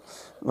over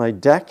my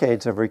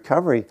decades of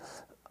recovery,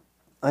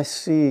 I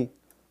see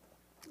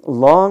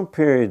long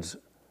periods,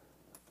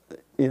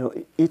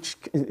 each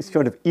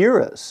sort of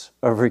eras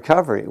of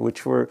recovery,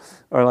 which are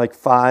like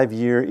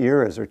 5-year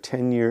eras or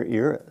 10-year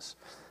eras.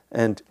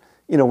 And,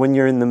 when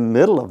you're in the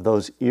middle of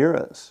those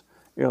eras,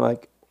 you're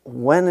like,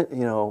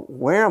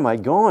 where am I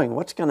going?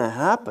 What's going to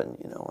happen?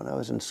 When I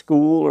was in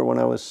school or when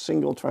I was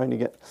single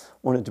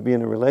wanted to be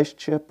in a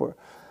relationship, or,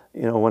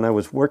 when I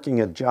was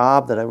working a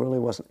job that I really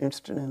wasn't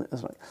interested in, it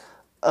was like,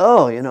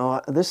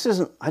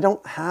 I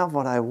don't have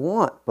what I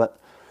want, but,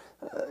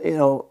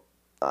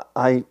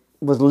 I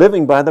was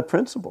living by the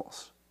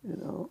principles,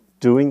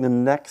 doing the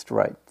next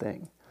right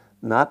thing,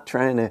 not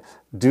trying to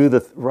do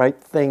the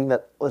right thing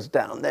that was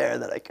down there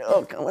that I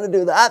want to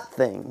do that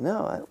thing.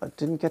 No, I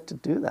didn't get to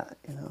do that,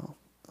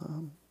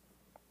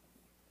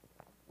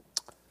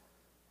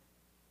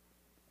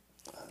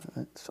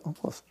 It's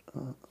almost,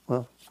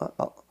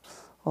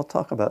 I'll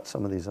talk about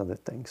some of these other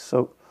things.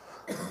 So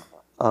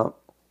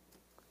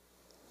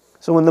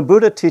when the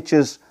Buddha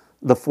teaches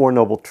the Four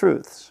Noble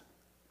Truths,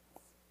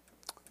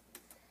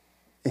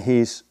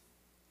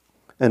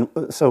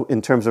 so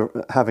in terms of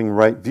having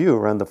right view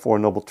around the Four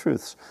Noble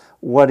Truths,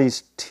 what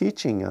he's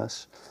teaching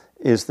us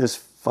is this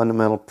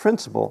fundamental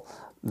principle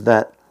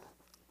that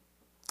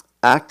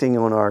acting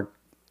on our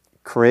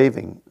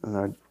craving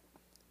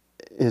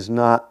is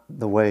not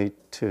the way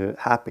to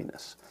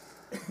happiness.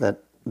 That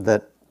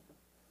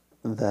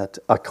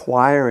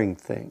acquiring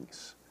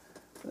things,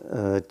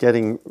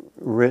 getting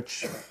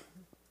rich,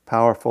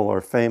 powerful, or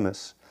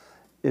famous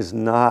is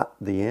not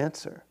the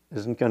answer,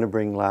 isn't going to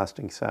bring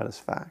lasting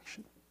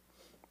satisfaction.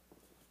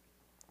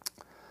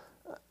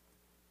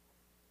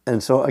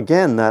 And so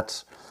again,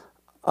 that's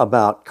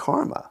about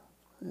karma.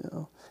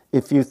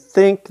 If you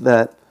think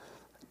that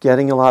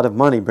getting a lot of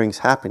money brings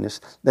happiness,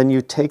 then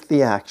you take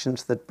the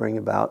actions that bring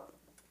about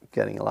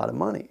getting a lot of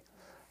money.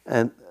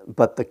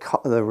 But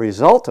the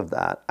result of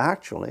that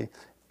actually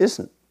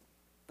isn't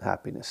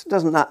happiness. It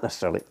doesn't, not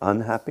necessarily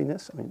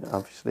unhappiness. I mean,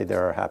 obviously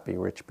there are happy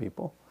rich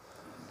people.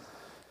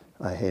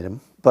 I hate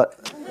them.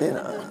 But,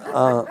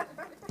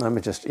 I'm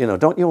just,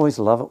 don't you always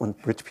love it when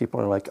rich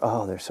people are like,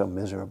 oh, they're so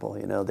miserable,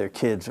 their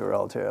kids are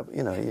all terrible.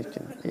 I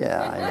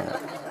know.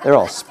 They're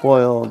all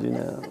spoiled,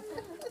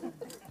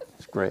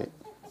 It's great.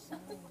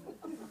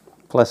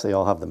 Plus they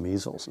all have the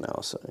measles now,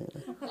 so,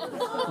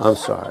 I'm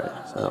sorry.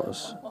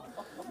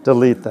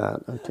 Delete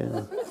that, okay.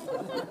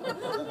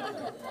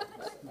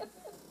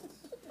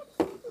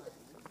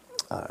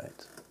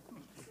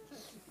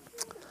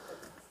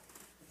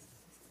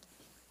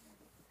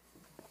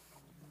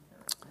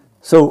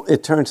 So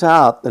it turns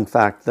out, in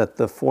fact, that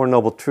the Four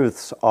Noble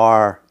Truths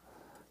are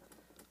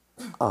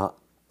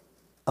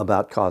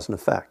about cause and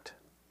effect.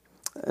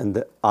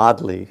 And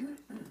oddly,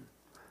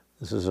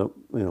 this is a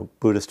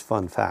Buddhist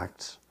fun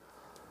facts.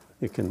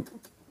 You can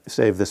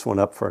save this one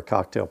up for a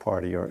cocktail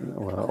party or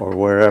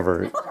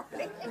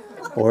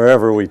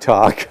wherever we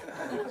talk.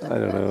 I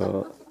don't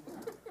know.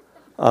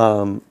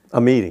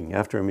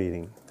 After a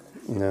meeting.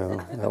 No,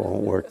 that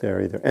won't work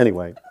there either.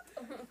 Anyway,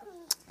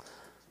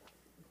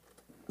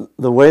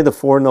 the way the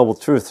Four Noble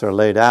Truths are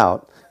laid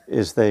out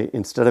is they,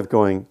 instead of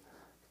going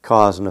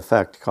cause and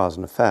effect,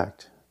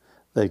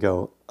 they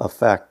go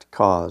effect,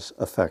 cause,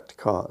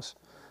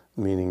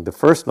 meaning the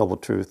first Noble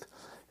Truth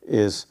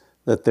is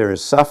that there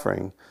is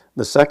suffering.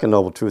 The second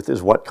Noble Truth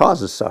is what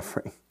causes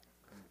suffering.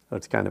 So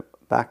it's kind of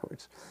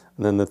backwards.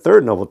 And then the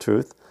third Noble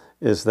Truth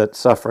is that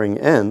suffering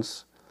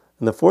ends.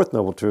 And the fourth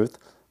Noble Truth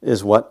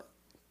is what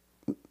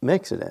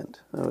makes it end.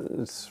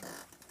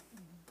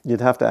 You'd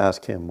have to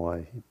ask him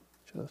why he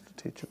chose to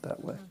teach it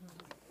that way.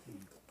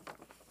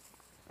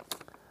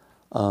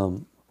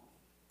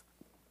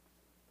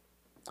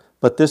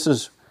 But this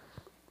is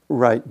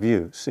right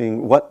view,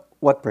 seeing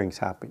what brings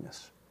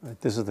happiness. Right?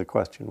 This is the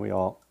question we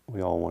all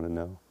want to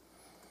know.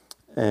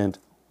 And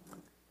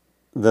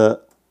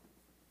the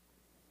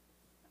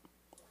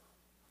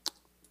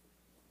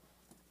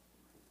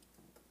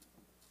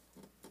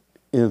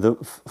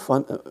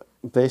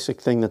basic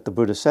thing that the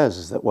Buddha says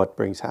is that what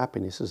brings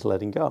happiness is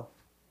letting go.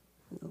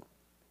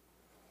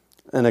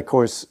 And of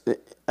course,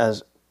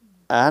 as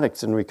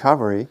addicts in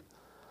recovery,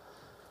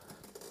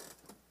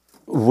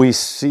 we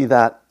see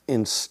that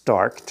in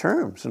stark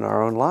terms in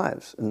our own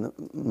lives. And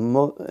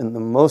the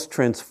most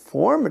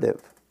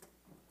transformative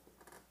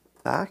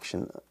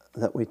action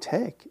that we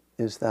take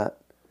is that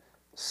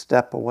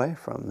step away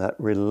from, that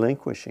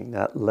relinquishing,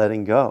 that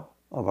letting go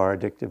of our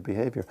addictive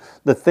behavior.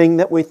 The thing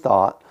that we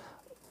thought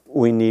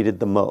we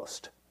needed the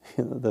most,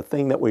 the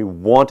thing that we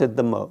wanted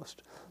the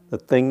most, the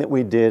thing that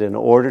we did in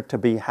order to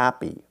be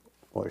happy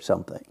or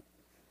something.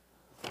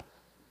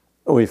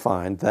 We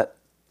find that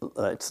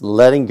it's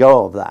letting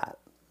go of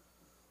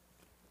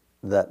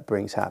that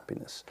brings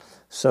happiness.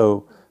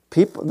 So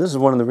this is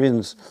one of the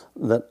reasons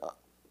that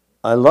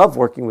I love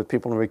working with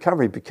people in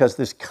recovery, because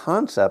this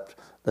concept,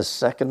 the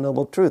second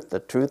noble truth, the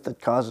truth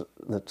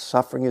that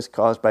suffering is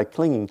caused by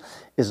clinging,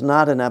 is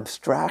not an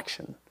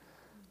abstraction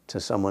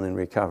to someone in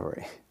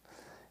recovery.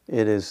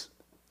 It is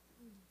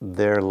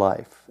their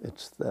life.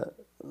 It's the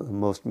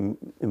most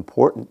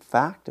important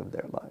fact of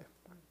their life.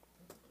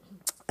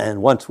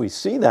 And once we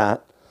see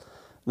that,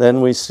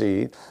 then we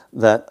see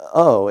that,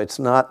 it's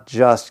not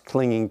just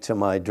clinging to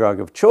my drug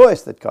of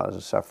choice that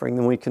causes suffering.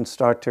 Then we can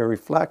start to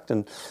reflect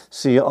and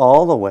see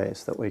all the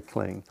ways that we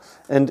cling.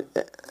 And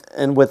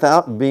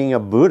without being a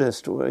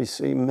Buddhist, we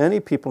see many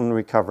people in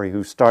recovery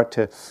who start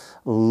to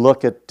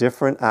look at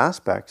different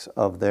aspects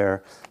of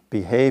their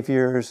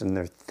behaviors and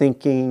their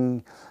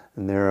thinking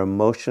and their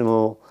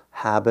emotional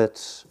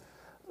habits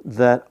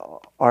that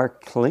are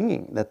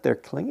clinging, that they're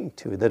clinging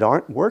to, that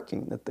aren't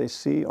working, that they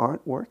see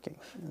aren't working.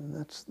 And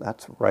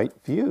that's right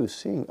view,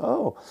 seeing,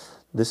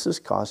 this is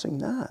causing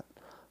that.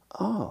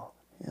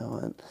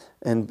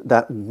 And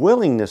that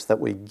willingness that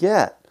we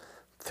get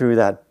through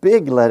that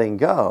big letting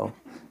go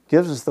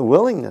gives us the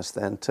willingness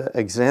then to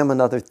examine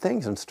other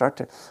things and start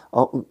to,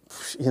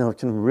 it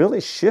can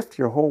really shift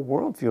your whole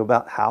worldview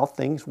about how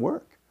things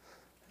work.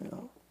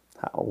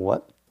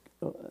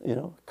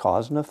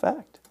 Cause and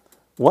effect.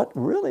 What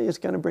really is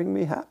going to bring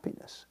me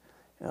happiness?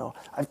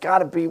 I've got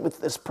to be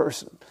with this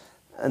person.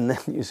 And then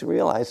you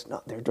realize,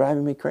 no, they're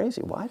driving me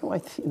crazy. Why do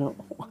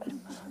what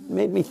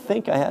made me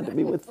think I had to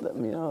be with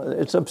them?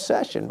 It's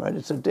obsession, right?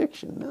 It's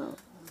addiction.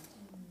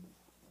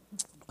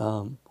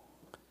 No.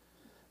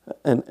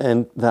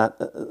 And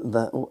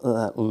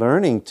that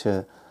learning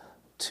to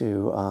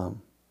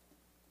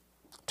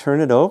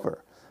turn it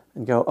over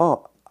and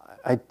go,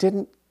 I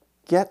didn't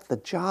get the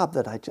job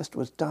that I just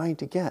was dying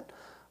to get.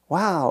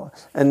 Wow.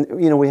 And,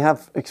 we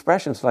have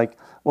expressions like,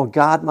 well,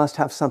 God must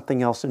have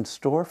something else in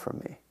store for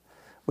me,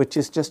 which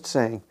is just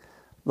saying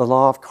the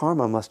law of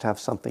karma must have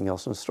something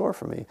else in store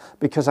for me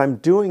because I'm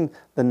doing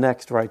the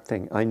next right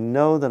thing. I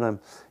know that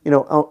I'm,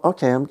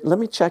 let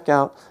me check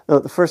out.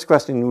 The first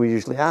question we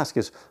usually ask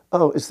is,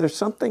 is there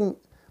something,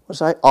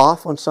 was I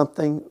off on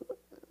something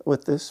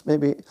with this?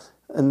 Maybe.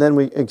 And then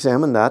we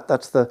examine that.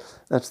 That's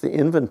the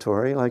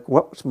inventory. Like,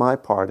 what was my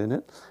part in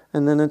it?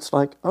 And then it's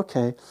like,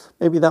 okay,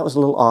 maybe that was a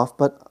little off,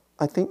 but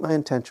I think my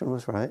intention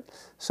was right.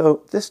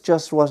 So this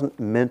just wasn't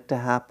meant to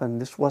happen.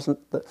 This wasn't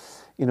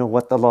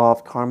what the law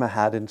of karma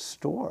had in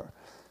store.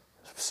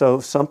 So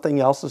something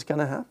else is going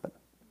to happen.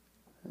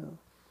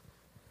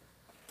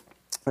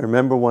 I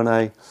remember when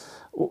I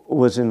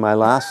was in my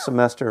last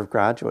semester of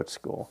graduate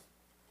school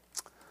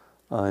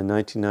in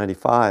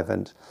 1995,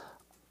 and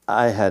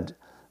I had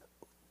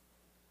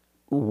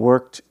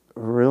worked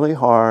really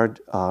hard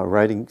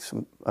writing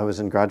I was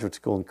in graduate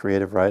school in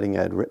creative writing.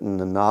 I had written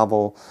a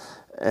novel,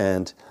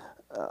 and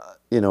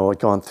I'd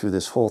gone through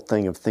this whole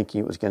thing of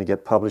thinking it was going to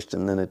get published,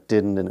 and then it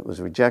didn't, and it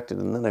was rejected.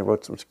 And then I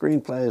wrote some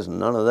screenplays, and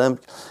none of them.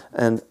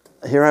 And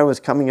here I was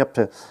coming up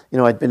to,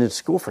 I'd been in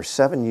school for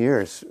 7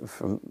 years,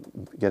 from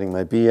getting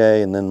my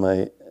BA and then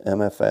my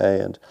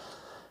MFA,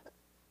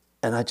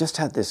 and I just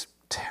had this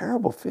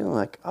terrible feeling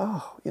like,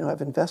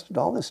 I've invested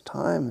all this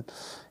time,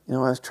 and,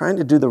 I was trying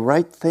to do the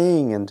right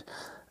thing, and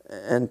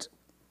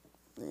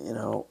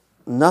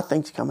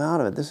nothing's come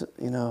out of it. This,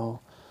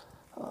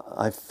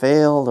 I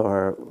failed,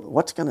 or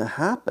what's going to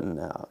happen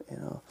now,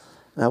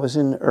 And I was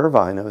in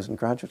Irvine. I was in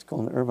graduate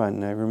school in Irvine,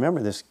 and I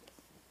remember this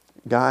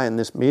guy in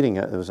this meeting.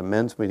 It was a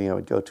men's meeting I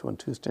would go to on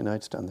Tuesday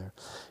nights down there.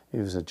 He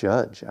was a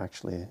judge,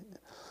 actually,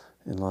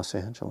 in Los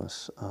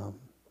Angeles.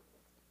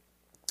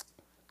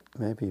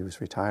 Maybe he was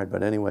retired,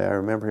 but anyway, I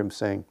remember him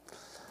saying,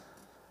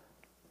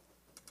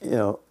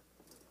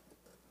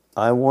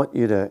 I want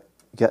you to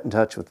get in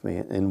touch with me.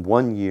 In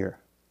 1 year,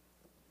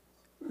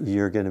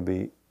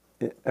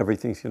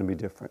 everything's going to be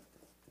different.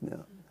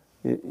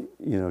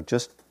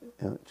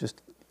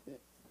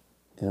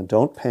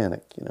 Don't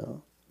panic.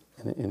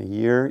 In a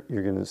year,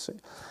 you're going to see.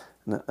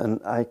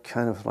 And I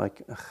kind of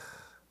like,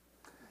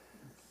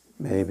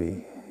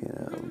 maybe,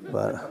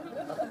 but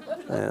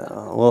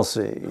we'll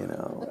see.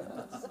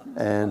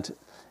 And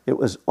it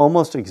was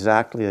almost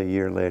exactly a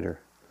year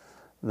later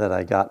that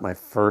I got my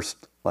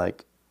first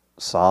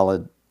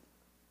solid,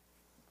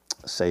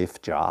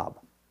 safe job.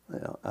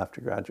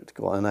 After graduate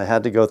school, and I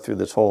had to go through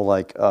this whole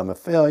I'm a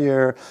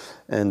failure,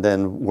 and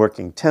then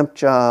working temp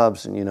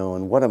jobs,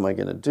 and what am I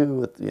going to do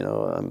with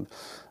I've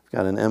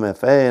got an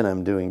MFA and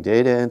I'm doing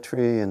data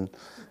entry, and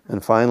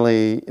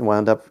finally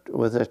wound up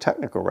with a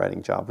technical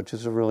writing job, which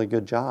is a really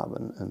good job,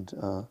 and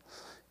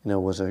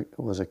was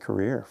a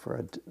career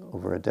for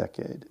over a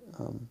decade.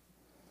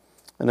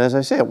 And as I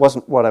say, it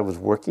wasn't what I was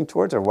working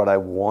towards or what I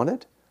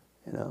wanted.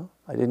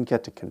 I didn't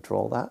get to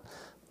control that,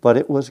 but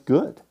it was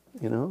good.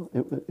 It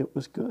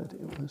was good.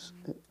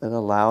 It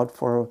allowed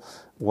for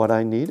what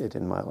I needed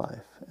in my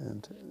life,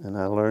 and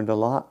I learned a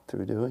lot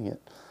through doing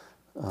it,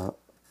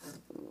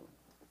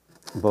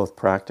 both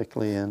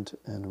practically and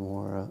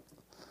more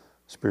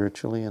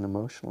spiritually and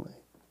emotionally.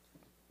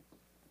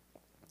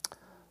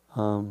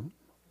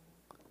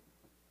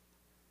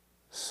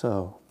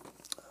 So,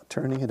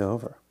 turning it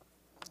over.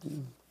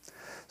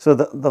 So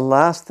the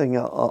last thing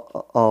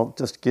I'll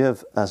just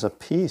give as a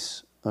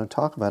piece, I'll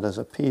talk about as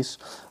a piece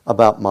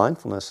about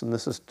mindfulness, and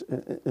this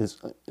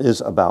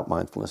is about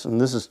mindfulness, and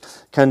this is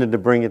kind of to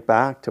bring it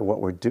back to what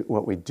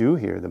we do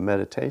here, the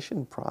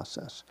meditation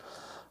process.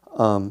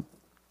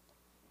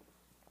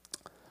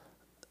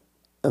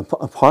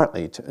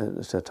 Partly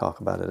to talk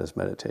about it as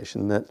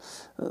meditation. That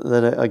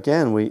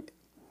again we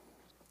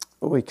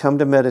come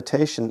to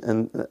meditation,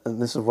 and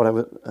this is what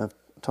I've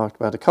talked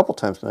about a couple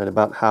times tonight,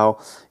 about how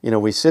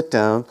we sit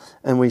down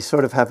and we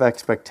sort of have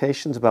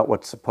expectations about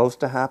what's supposed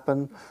to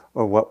happen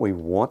or what we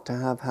want to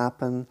have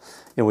happen.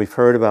 We've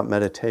heard about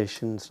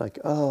meditations like,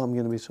 I'm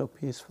going to be so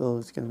peaceful,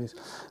 it's going to be.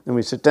 And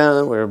we sit down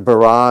and we're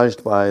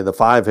barraged by the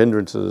 5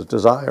 hindrances: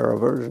 desire,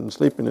 aversion,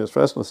 sleepiness,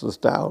 restlessness,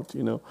 doubt.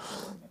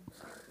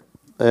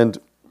 And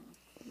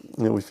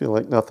we feel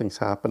like nothing's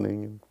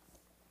happening.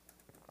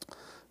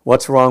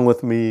 What's wrong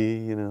with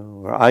me,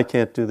 or I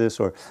can't do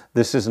this, or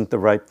this isn't the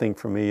right thing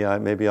for me.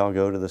 Maybe I'll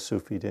go to the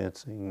Sufi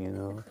dancing,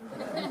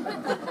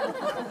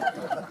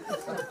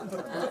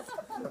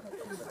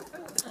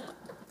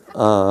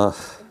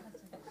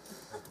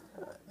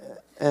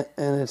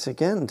 And it's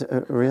again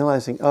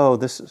realizing,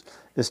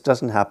 this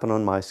doesn't happen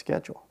on my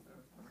schedule,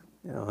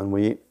 And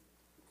we,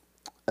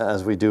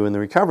 as we do in the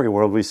recovery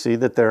world, we see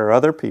that there are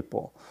other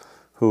people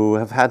who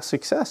have had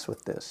success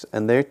with this,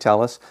 and they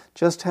tell us,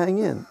 just hang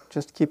in,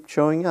 just keep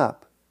showing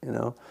up,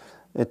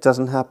 It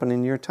doesn't happen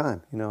in your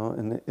time,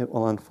 and it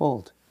will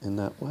unfold in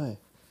that way.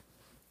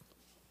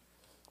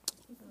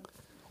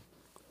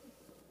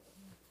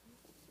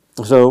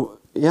 So,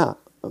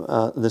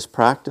 this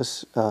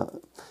practice,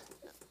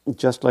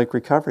 just like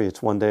recovery,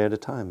 it's one day at a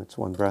time, it's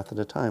one breath at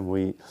a time.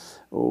 We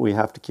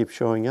have to keep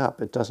showing up.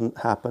 It doesn't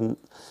happen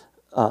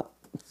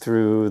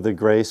through the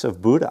grace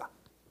of Buddha,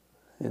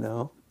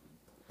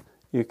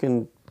 You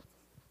can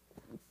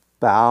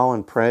bow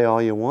and pray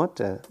all you want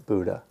to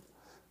Buddha.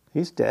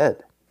 He's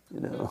dead,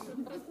 You're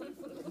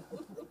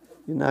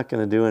not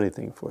going to do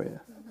anything for you,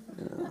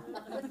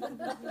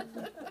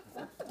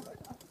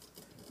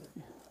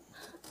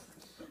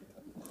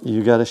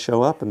 You got to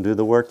show up and do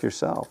the work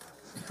yourself.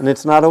 And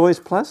it's not always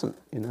pleasant,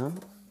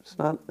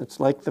 It's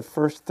like the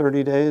first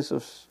 30 days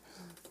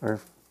or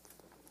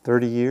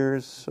 30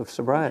 years of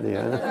sobriety.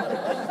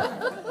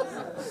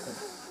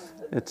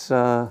 It's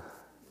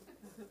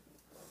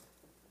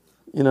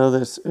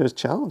there's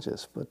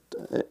challenges, but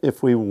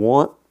if we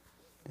want,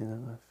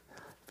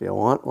 if you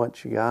want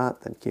what you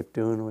got, then keep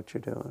doing what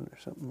you're doing, or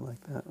something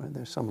like that. Right?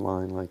 There's some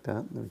line like that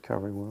in the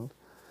recovery world.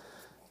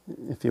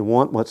 If you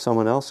want what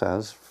someone else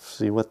has,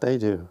 see what they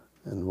do,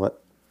 and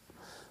what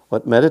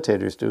what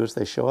meditators do is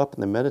they show up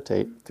and they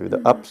meditate through the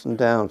ups and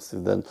downs,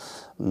 through the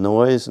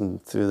noise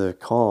and through the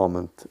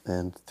calm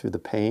and through the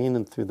pain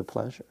and through the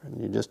pleasure. And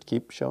you just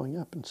keep showing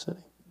up and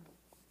sitting.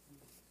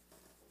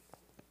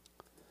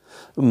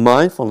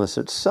 Mindfulness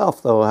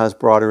itself, though, has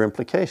broader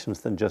implications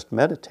than just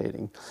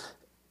meditating.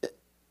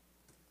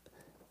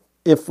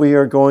 If we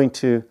are going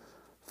to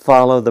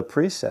follow the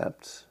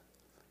precepts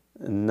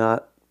and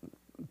not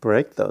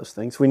break those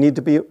things, we need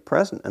to be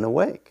present and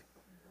awake.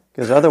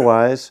 Because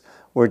otherwise,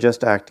 we're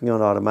just acting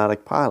on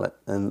automatic pilot.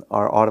 And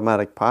our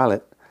automatic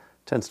pilot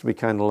tends to be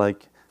kind of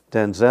like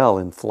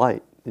Denzel in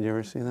Flight. Did you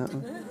ever see that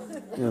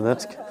one?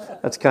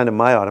 That's kind of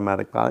my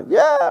automatic pilot.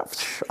 Yeah,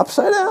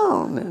 upside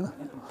down.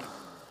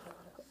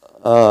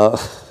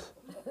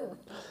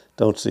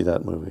 Don't see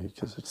that movie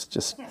because it's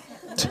just,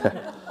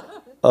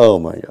 oh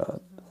my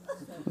God.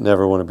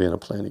 Never want to be in a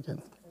plane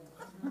again.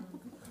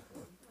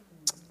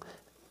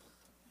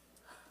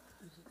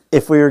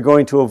 If we are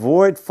going to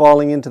avoid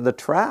falling into the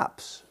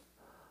traps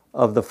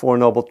of the Four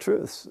Noble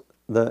Truths,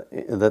 that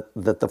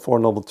the Four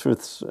Noble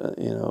Truths,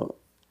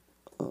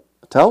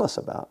 tell us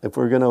about, if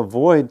we're going to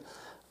avoid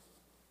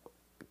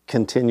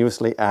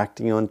continuously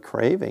acting on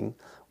craving,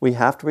 we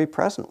have to be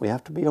present. We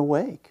have to be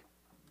awake.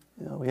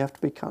 We have to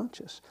be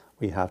conscious.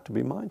 We have to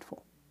be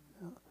mindful.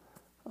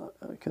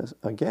 Because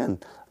again,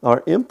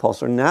 our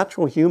impulse, our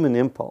natural human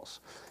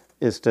impulse,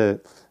 is to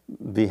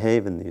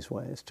behave in these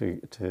ways,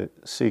 to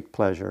seek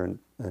pleasure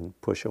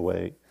and push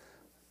away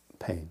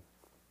pain.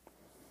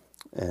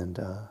 And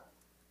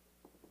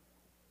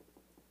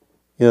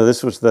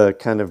this was the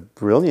kind of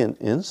brilliant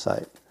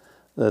insight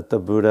that the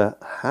Buddha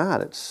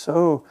had. It's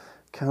so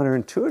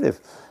counterintuitive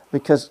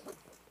because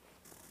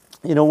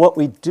what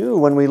we do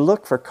when we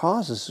look for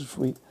causes is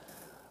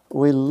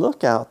we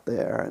look out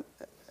there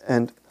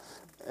and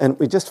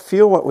we just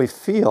feel what we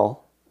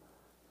feel,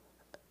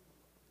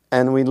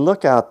 and we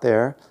look out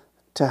there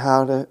to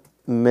how to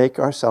make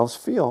ourselves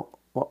feel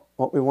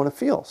what we want to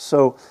feel.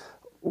 So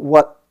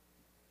what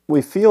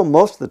we feel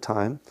most of the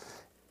time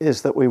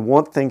is that we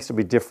want things to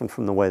be different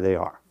from the way they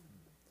are.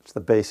 It's the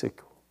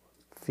basic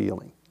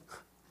feeling,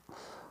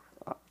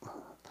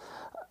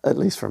 at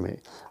least for me.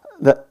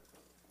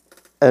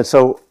 And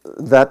so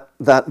that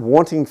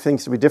wanting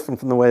things to be different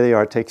from the way they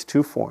are takes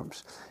two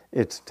forms.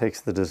 It takes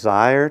the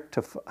desire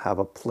to have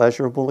a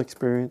pleasurable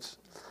experience,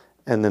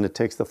 and then it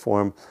takes the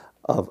form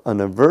of an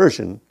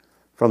aversion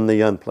from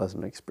the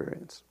unpleasant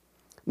experience.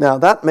 Now,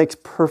 that makes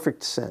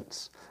perfect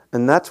sense,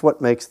 and that's what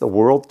makes the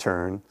world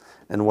turn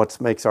and what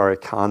makes our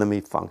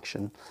economy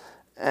function.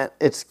 And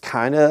it's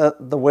kind of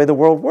the way the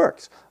world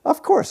works.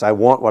 Of course, I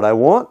want what I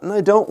want, and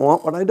I don't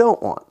want what I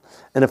don't want.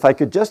 And if I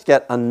could just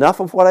get enough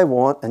of what I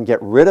want and get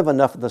rid of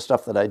enough of the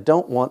stuff that I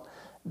don't want,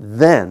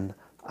 then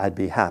I'd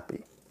be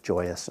happy,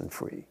 joyous, and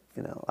free.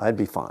 I'd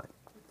be fine.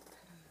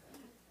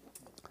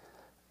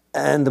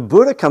 And the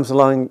Buddha comes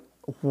along,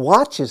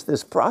 watches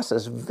this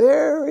process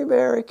very,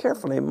 very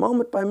carefully,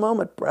 moment by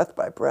moment, breath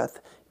by breath,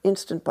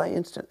 instant by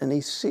instant. And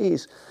he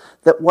sees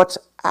that what's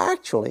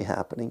actually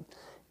happening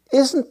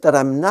isn't that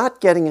I'm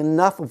not getting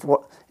enough of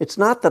what, it's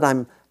not that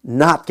I'm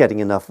not getting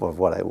enough of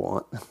what I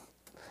want.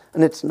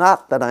 And it's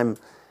not that I'm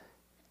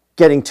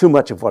getting too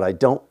much of what I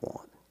don't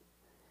want.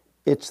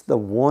 It's the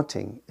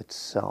wanting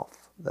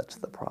itself that's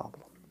the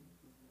problem.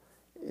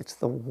 It's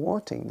the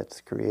wanting that's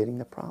creating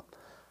the problem.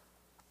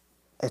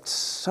 It's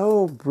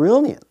so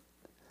brilliant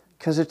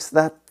because it's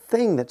that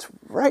thing that's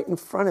right in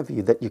front of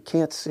you that you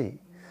can't see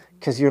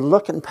because you're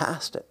looking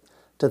past it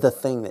to the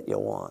thing that you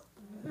want.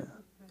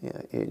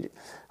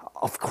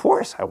 Of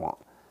course I want.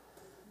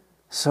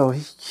 So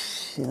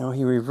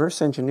he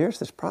reverse engineers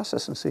this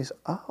process and sees,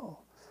 oh.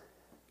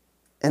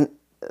 And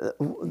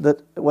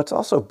what's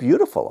also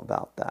beautiful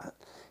about that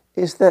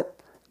is that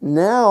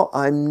now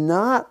I'm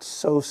not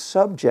so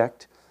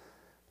subject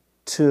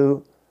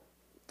to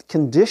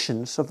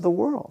conditions of the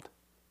world.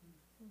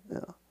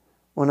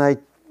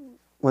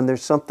 When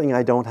there's something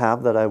I don't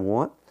have that I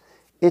want,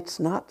 it's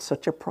not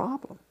such a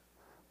problem.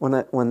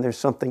 When there's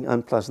something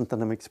unpleasant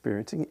that I'm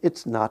experiencing,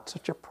 it's not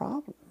such a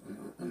problem.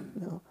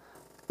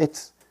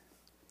 It's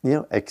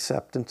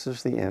acceptance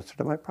is the answer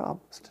to my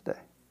problems today.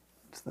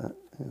 It's that.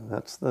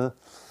 That's the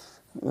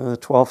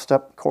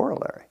 12-step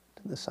corollary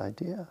to this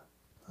idea.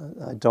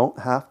 I don't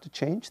have to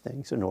change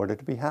things in order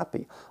to be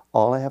happy.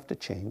 All I have to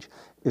change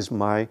is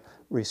my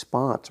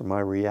response or my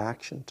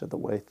reaction to the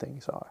way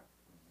things are.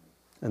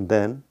 And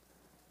then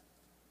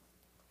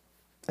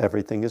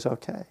everything is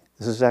okay.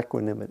 This is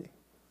equanimity.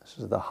 This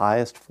is the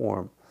highest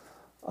form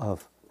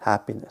of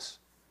happiness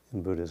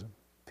in Buddhism,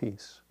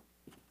 peace.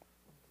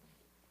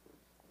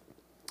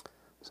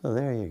 So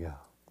there you go.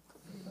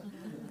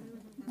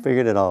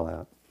 Figured it all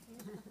out.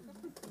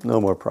 No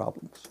more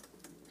problems.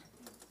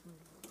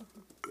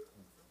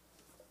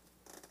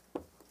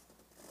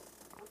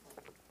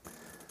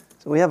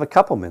 So we have a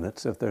couple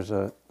minutes if there's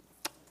a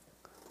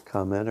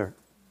comment or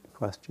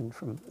question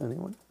from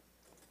anyone.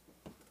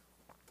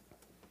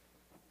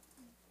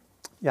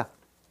 Yeah.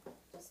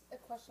 Just a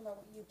question about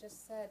what you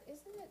just said.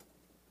 Isn't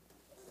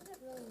it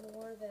really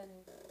more than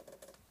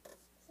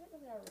isn't it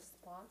really our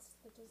response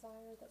to the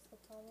desire that's the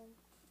problem?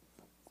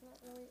 Isn't that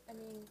really, I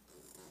mean,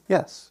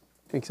 Yes,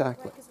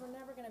 exactly. right, because we're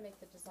never going to make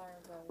the desire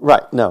go away.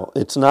 Right, no,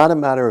 it's not a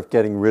matter of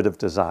getting rid of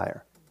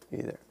desire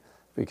either.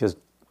 Because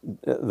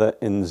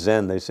in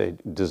Zen they say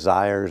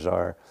desires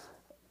are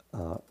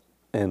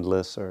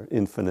endless or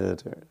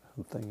infinite or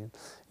something. You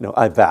know,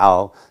 I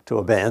vow to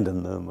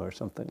abandon them or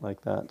something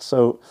like that.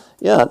 So,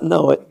 yeah,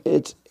 no,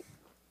 it's...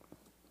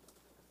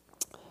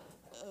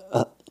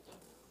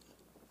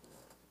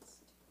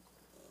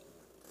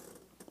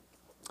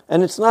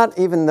 and it's not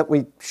even that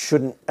we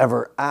shouldn't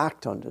ever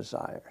act on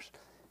desires.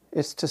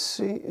 It's to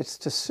see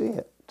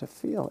it, to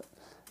feel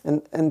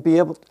it, and be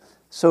able to,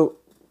 so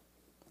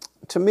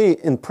to me,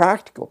 in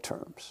practical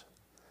terms,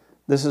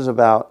 this is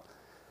about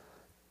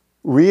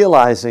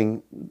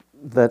realizing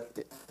that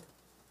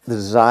the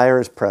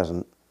desire is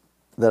present,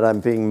 that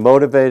I'm being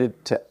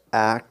motivated to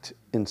act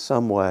in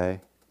some way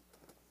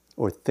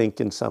or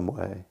think in some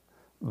way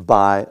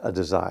by a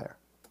desire.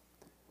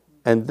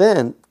 And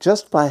then,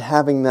 just by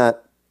having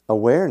that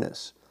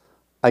awareness,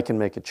 I can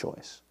make a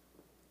choice.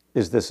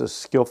 Is this a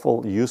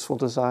skillful, useful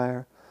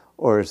desire,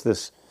 or is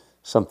this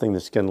something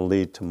that's going to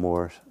lead to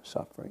more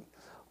suffering?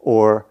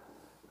 Or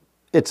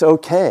it's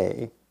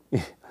okay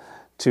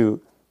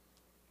to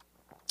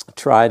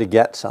try to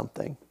get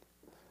something,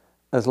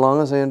 as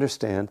long as I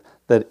understand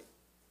that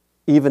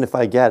even if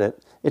I get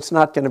it, it's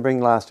not going to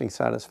bring lasting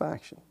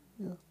satisfaction.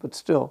 Yeah. But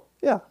still,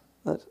 yeah,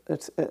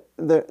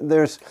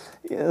 there's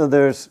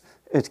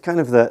it's kind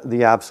of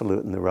the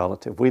absolute and the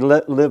relative. We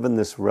live in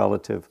this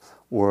relative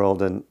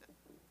world,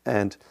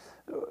 and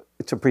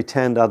to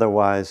pretend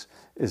otherwise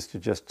is to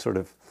just sort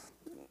of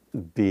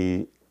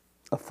be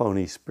a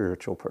phony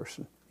spiritual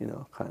person, you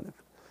know, kind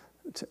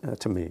of,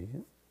 to me.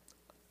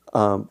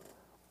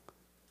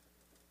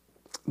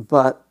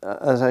 But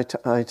as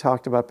I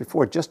talked about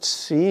before, just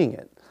seeing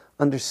it,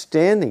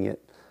 understanding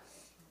it,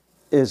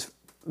 is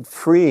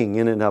freeing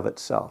in and of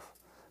itself.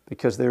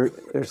 Because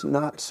there's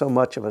not so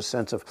much of a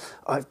sense of,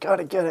 I've got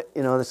to get it,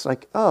 you know, it's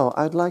like, oh,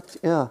 I'd like to,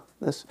 yeah,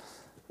 this,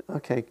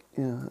 okay,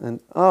 yeah, and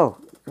oh,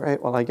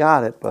 great, well, I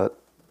got it,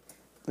 but,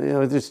 you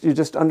know, you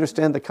just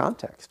understand the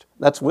context.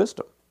 That's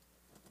wisdom.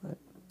 Right?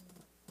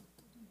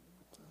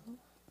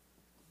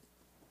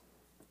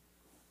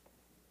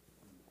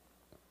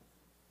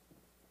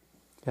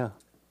 Yeah.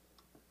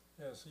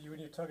 Yeah, so when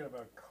you're talking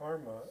about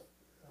karma,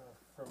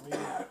 for me,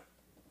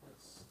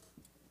 it's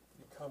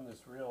become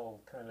this real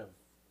kind of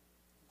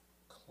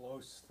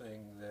close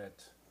thing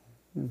that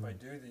if I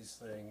do these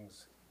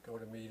things, go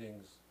to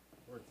meetings,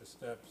 work the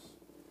steps,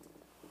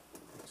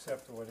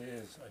 accept what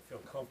is, I feel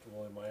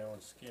comfortable in my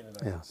own skin and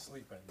I Yeah. can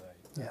sleep at night.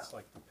 That's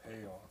like the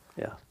payoff.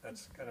 Yeah.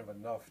 That's kind of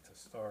enough to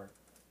start.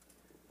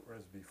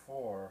 Whereas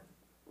before,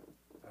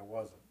 I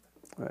wasn't.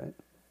 Right.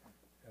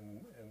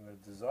 And the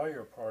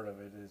desire part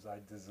of it is I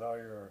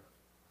desire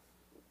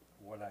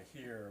what I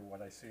hear,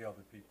 what I see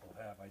other people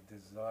have. I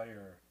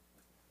desire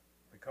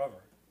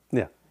recovery,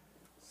 Yeah.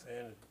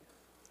 sanity.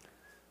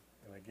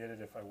 And I get it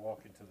if I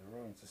walk into the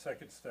rooms. The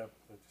second step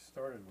that you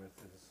started with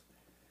is,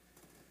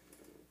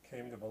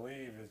 came to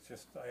believe, is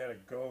just I had to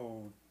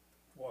go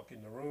walk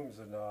in the rooms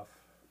enough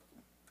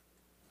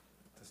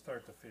to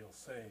start to feel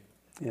safe.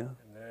 Yeah.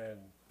 And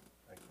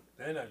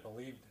then I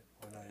believed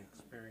it when I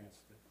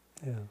experienced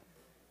it. Yeah.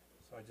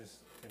 So I just,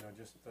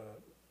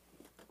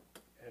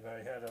 and I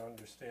had to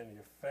understand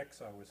the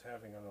effects I was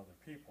having on other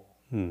people,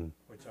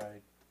 which I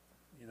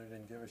either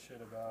didn't give a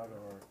shit about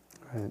or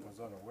was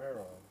unaware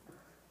of.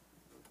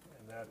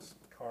 And that's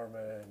karma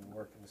and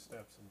working the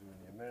steps and doing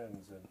the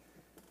amends. And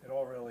it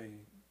all really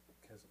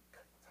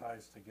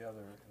ties together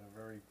in a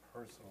very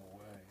personal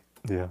way.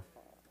 Yeah.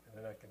 And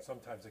then I can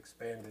sometimes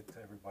expand it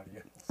to everybody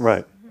else.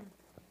 Right.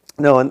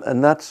 No,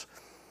 and that's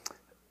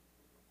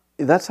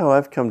how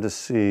I've come to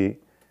see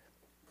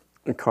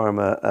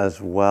karma as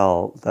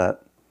well,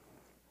 that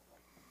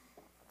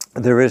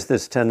there is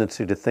this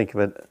tendency to think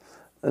of it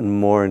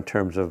more in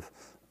terms of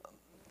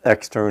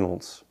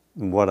externals,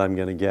 what I'm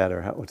going to get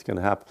or what's going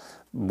to happen.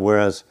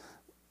 Whereas,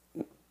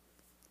 you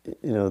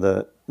know,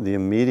 the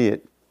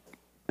immediate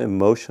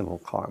emotional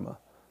karma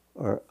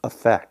or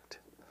effect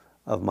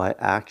of my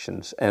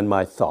actions and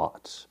my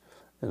thoughts,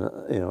 and,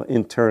 you know,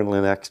 internal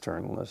and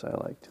external, as I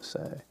like to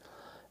say,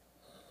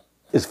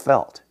 is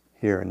felt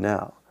here and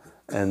now,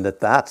 and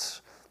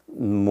that's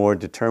more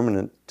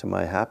determinant to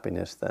my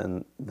happiness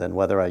than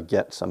whether I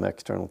get some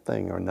external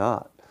thing or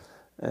not.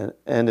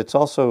 And it's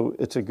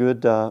a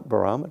good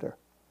barometer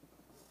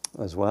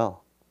as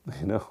well,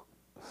 you know,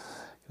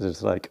 because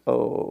it's like,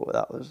 oh,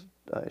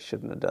 I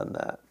shouldn't have done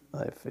that.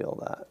 I feel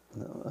that.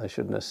 No, I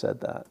shouldn't have said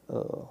that.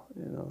 Oh,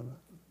 you know,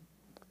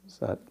 it's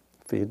that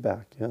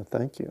feedback. Yeah,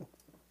 thank you.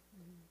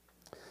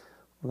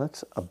 Well,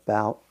 that's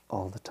about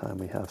all the time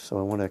we have. So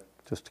I want to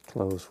just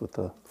close with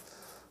a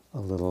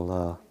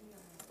little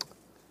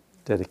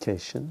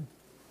dedication.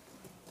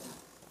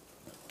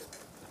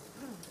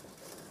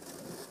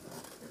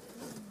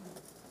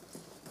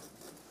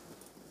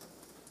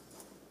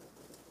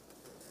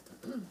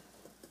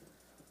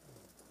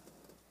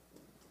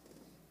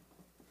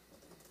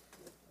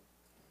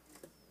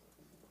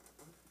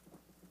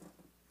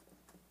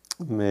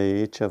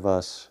 may each of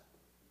us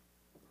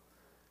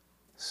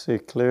see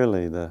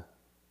clearly the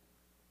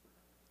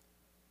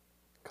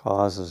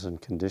causes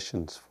and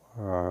conditions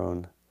for our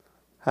own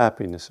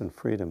happiness and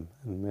freedom,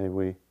 and may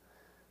we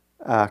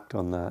act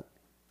on that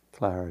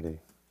clarity.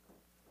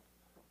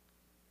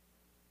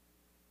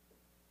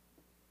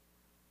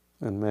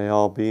 And may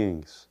all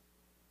beings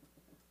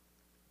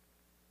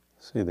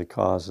see the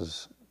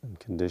causes and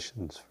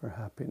conditions for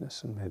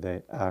happiness, and may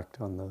they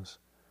act on those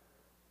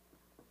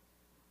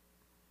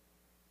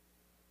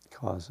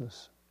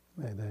causes.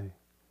 May they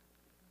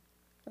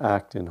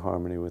act in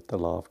harmony with the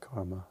law of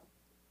karma.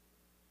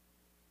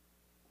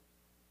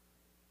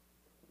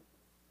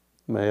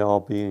 May all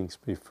beings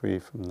be free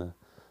from the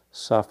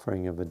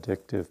suffering of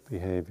addictive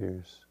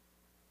behaviors.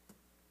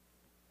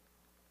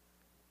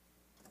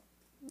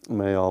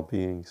 May all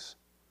beings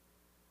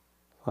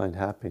find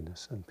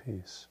happiness and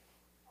peace.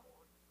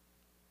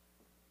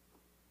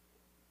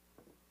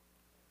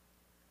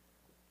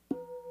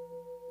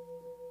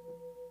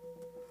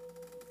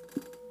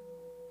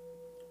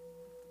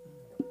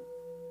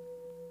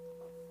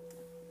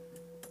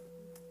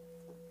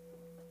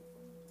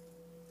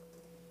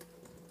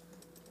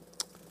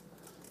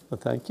 Well,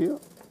 thank you.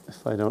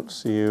 If I don't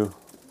see you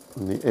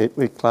in the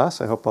 8-week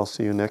class, I hope I'll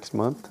see you next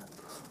month.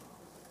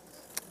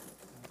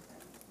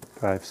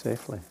 Drive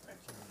safely.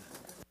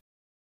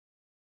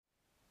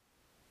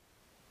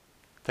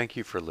 Thank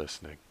you for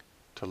listening.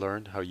 To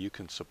learn how you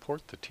can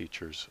support the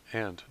teachers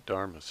and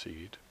Dharma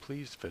Seed,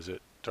 please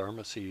visit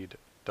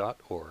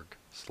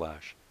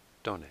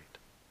dharmaseed.org/donate.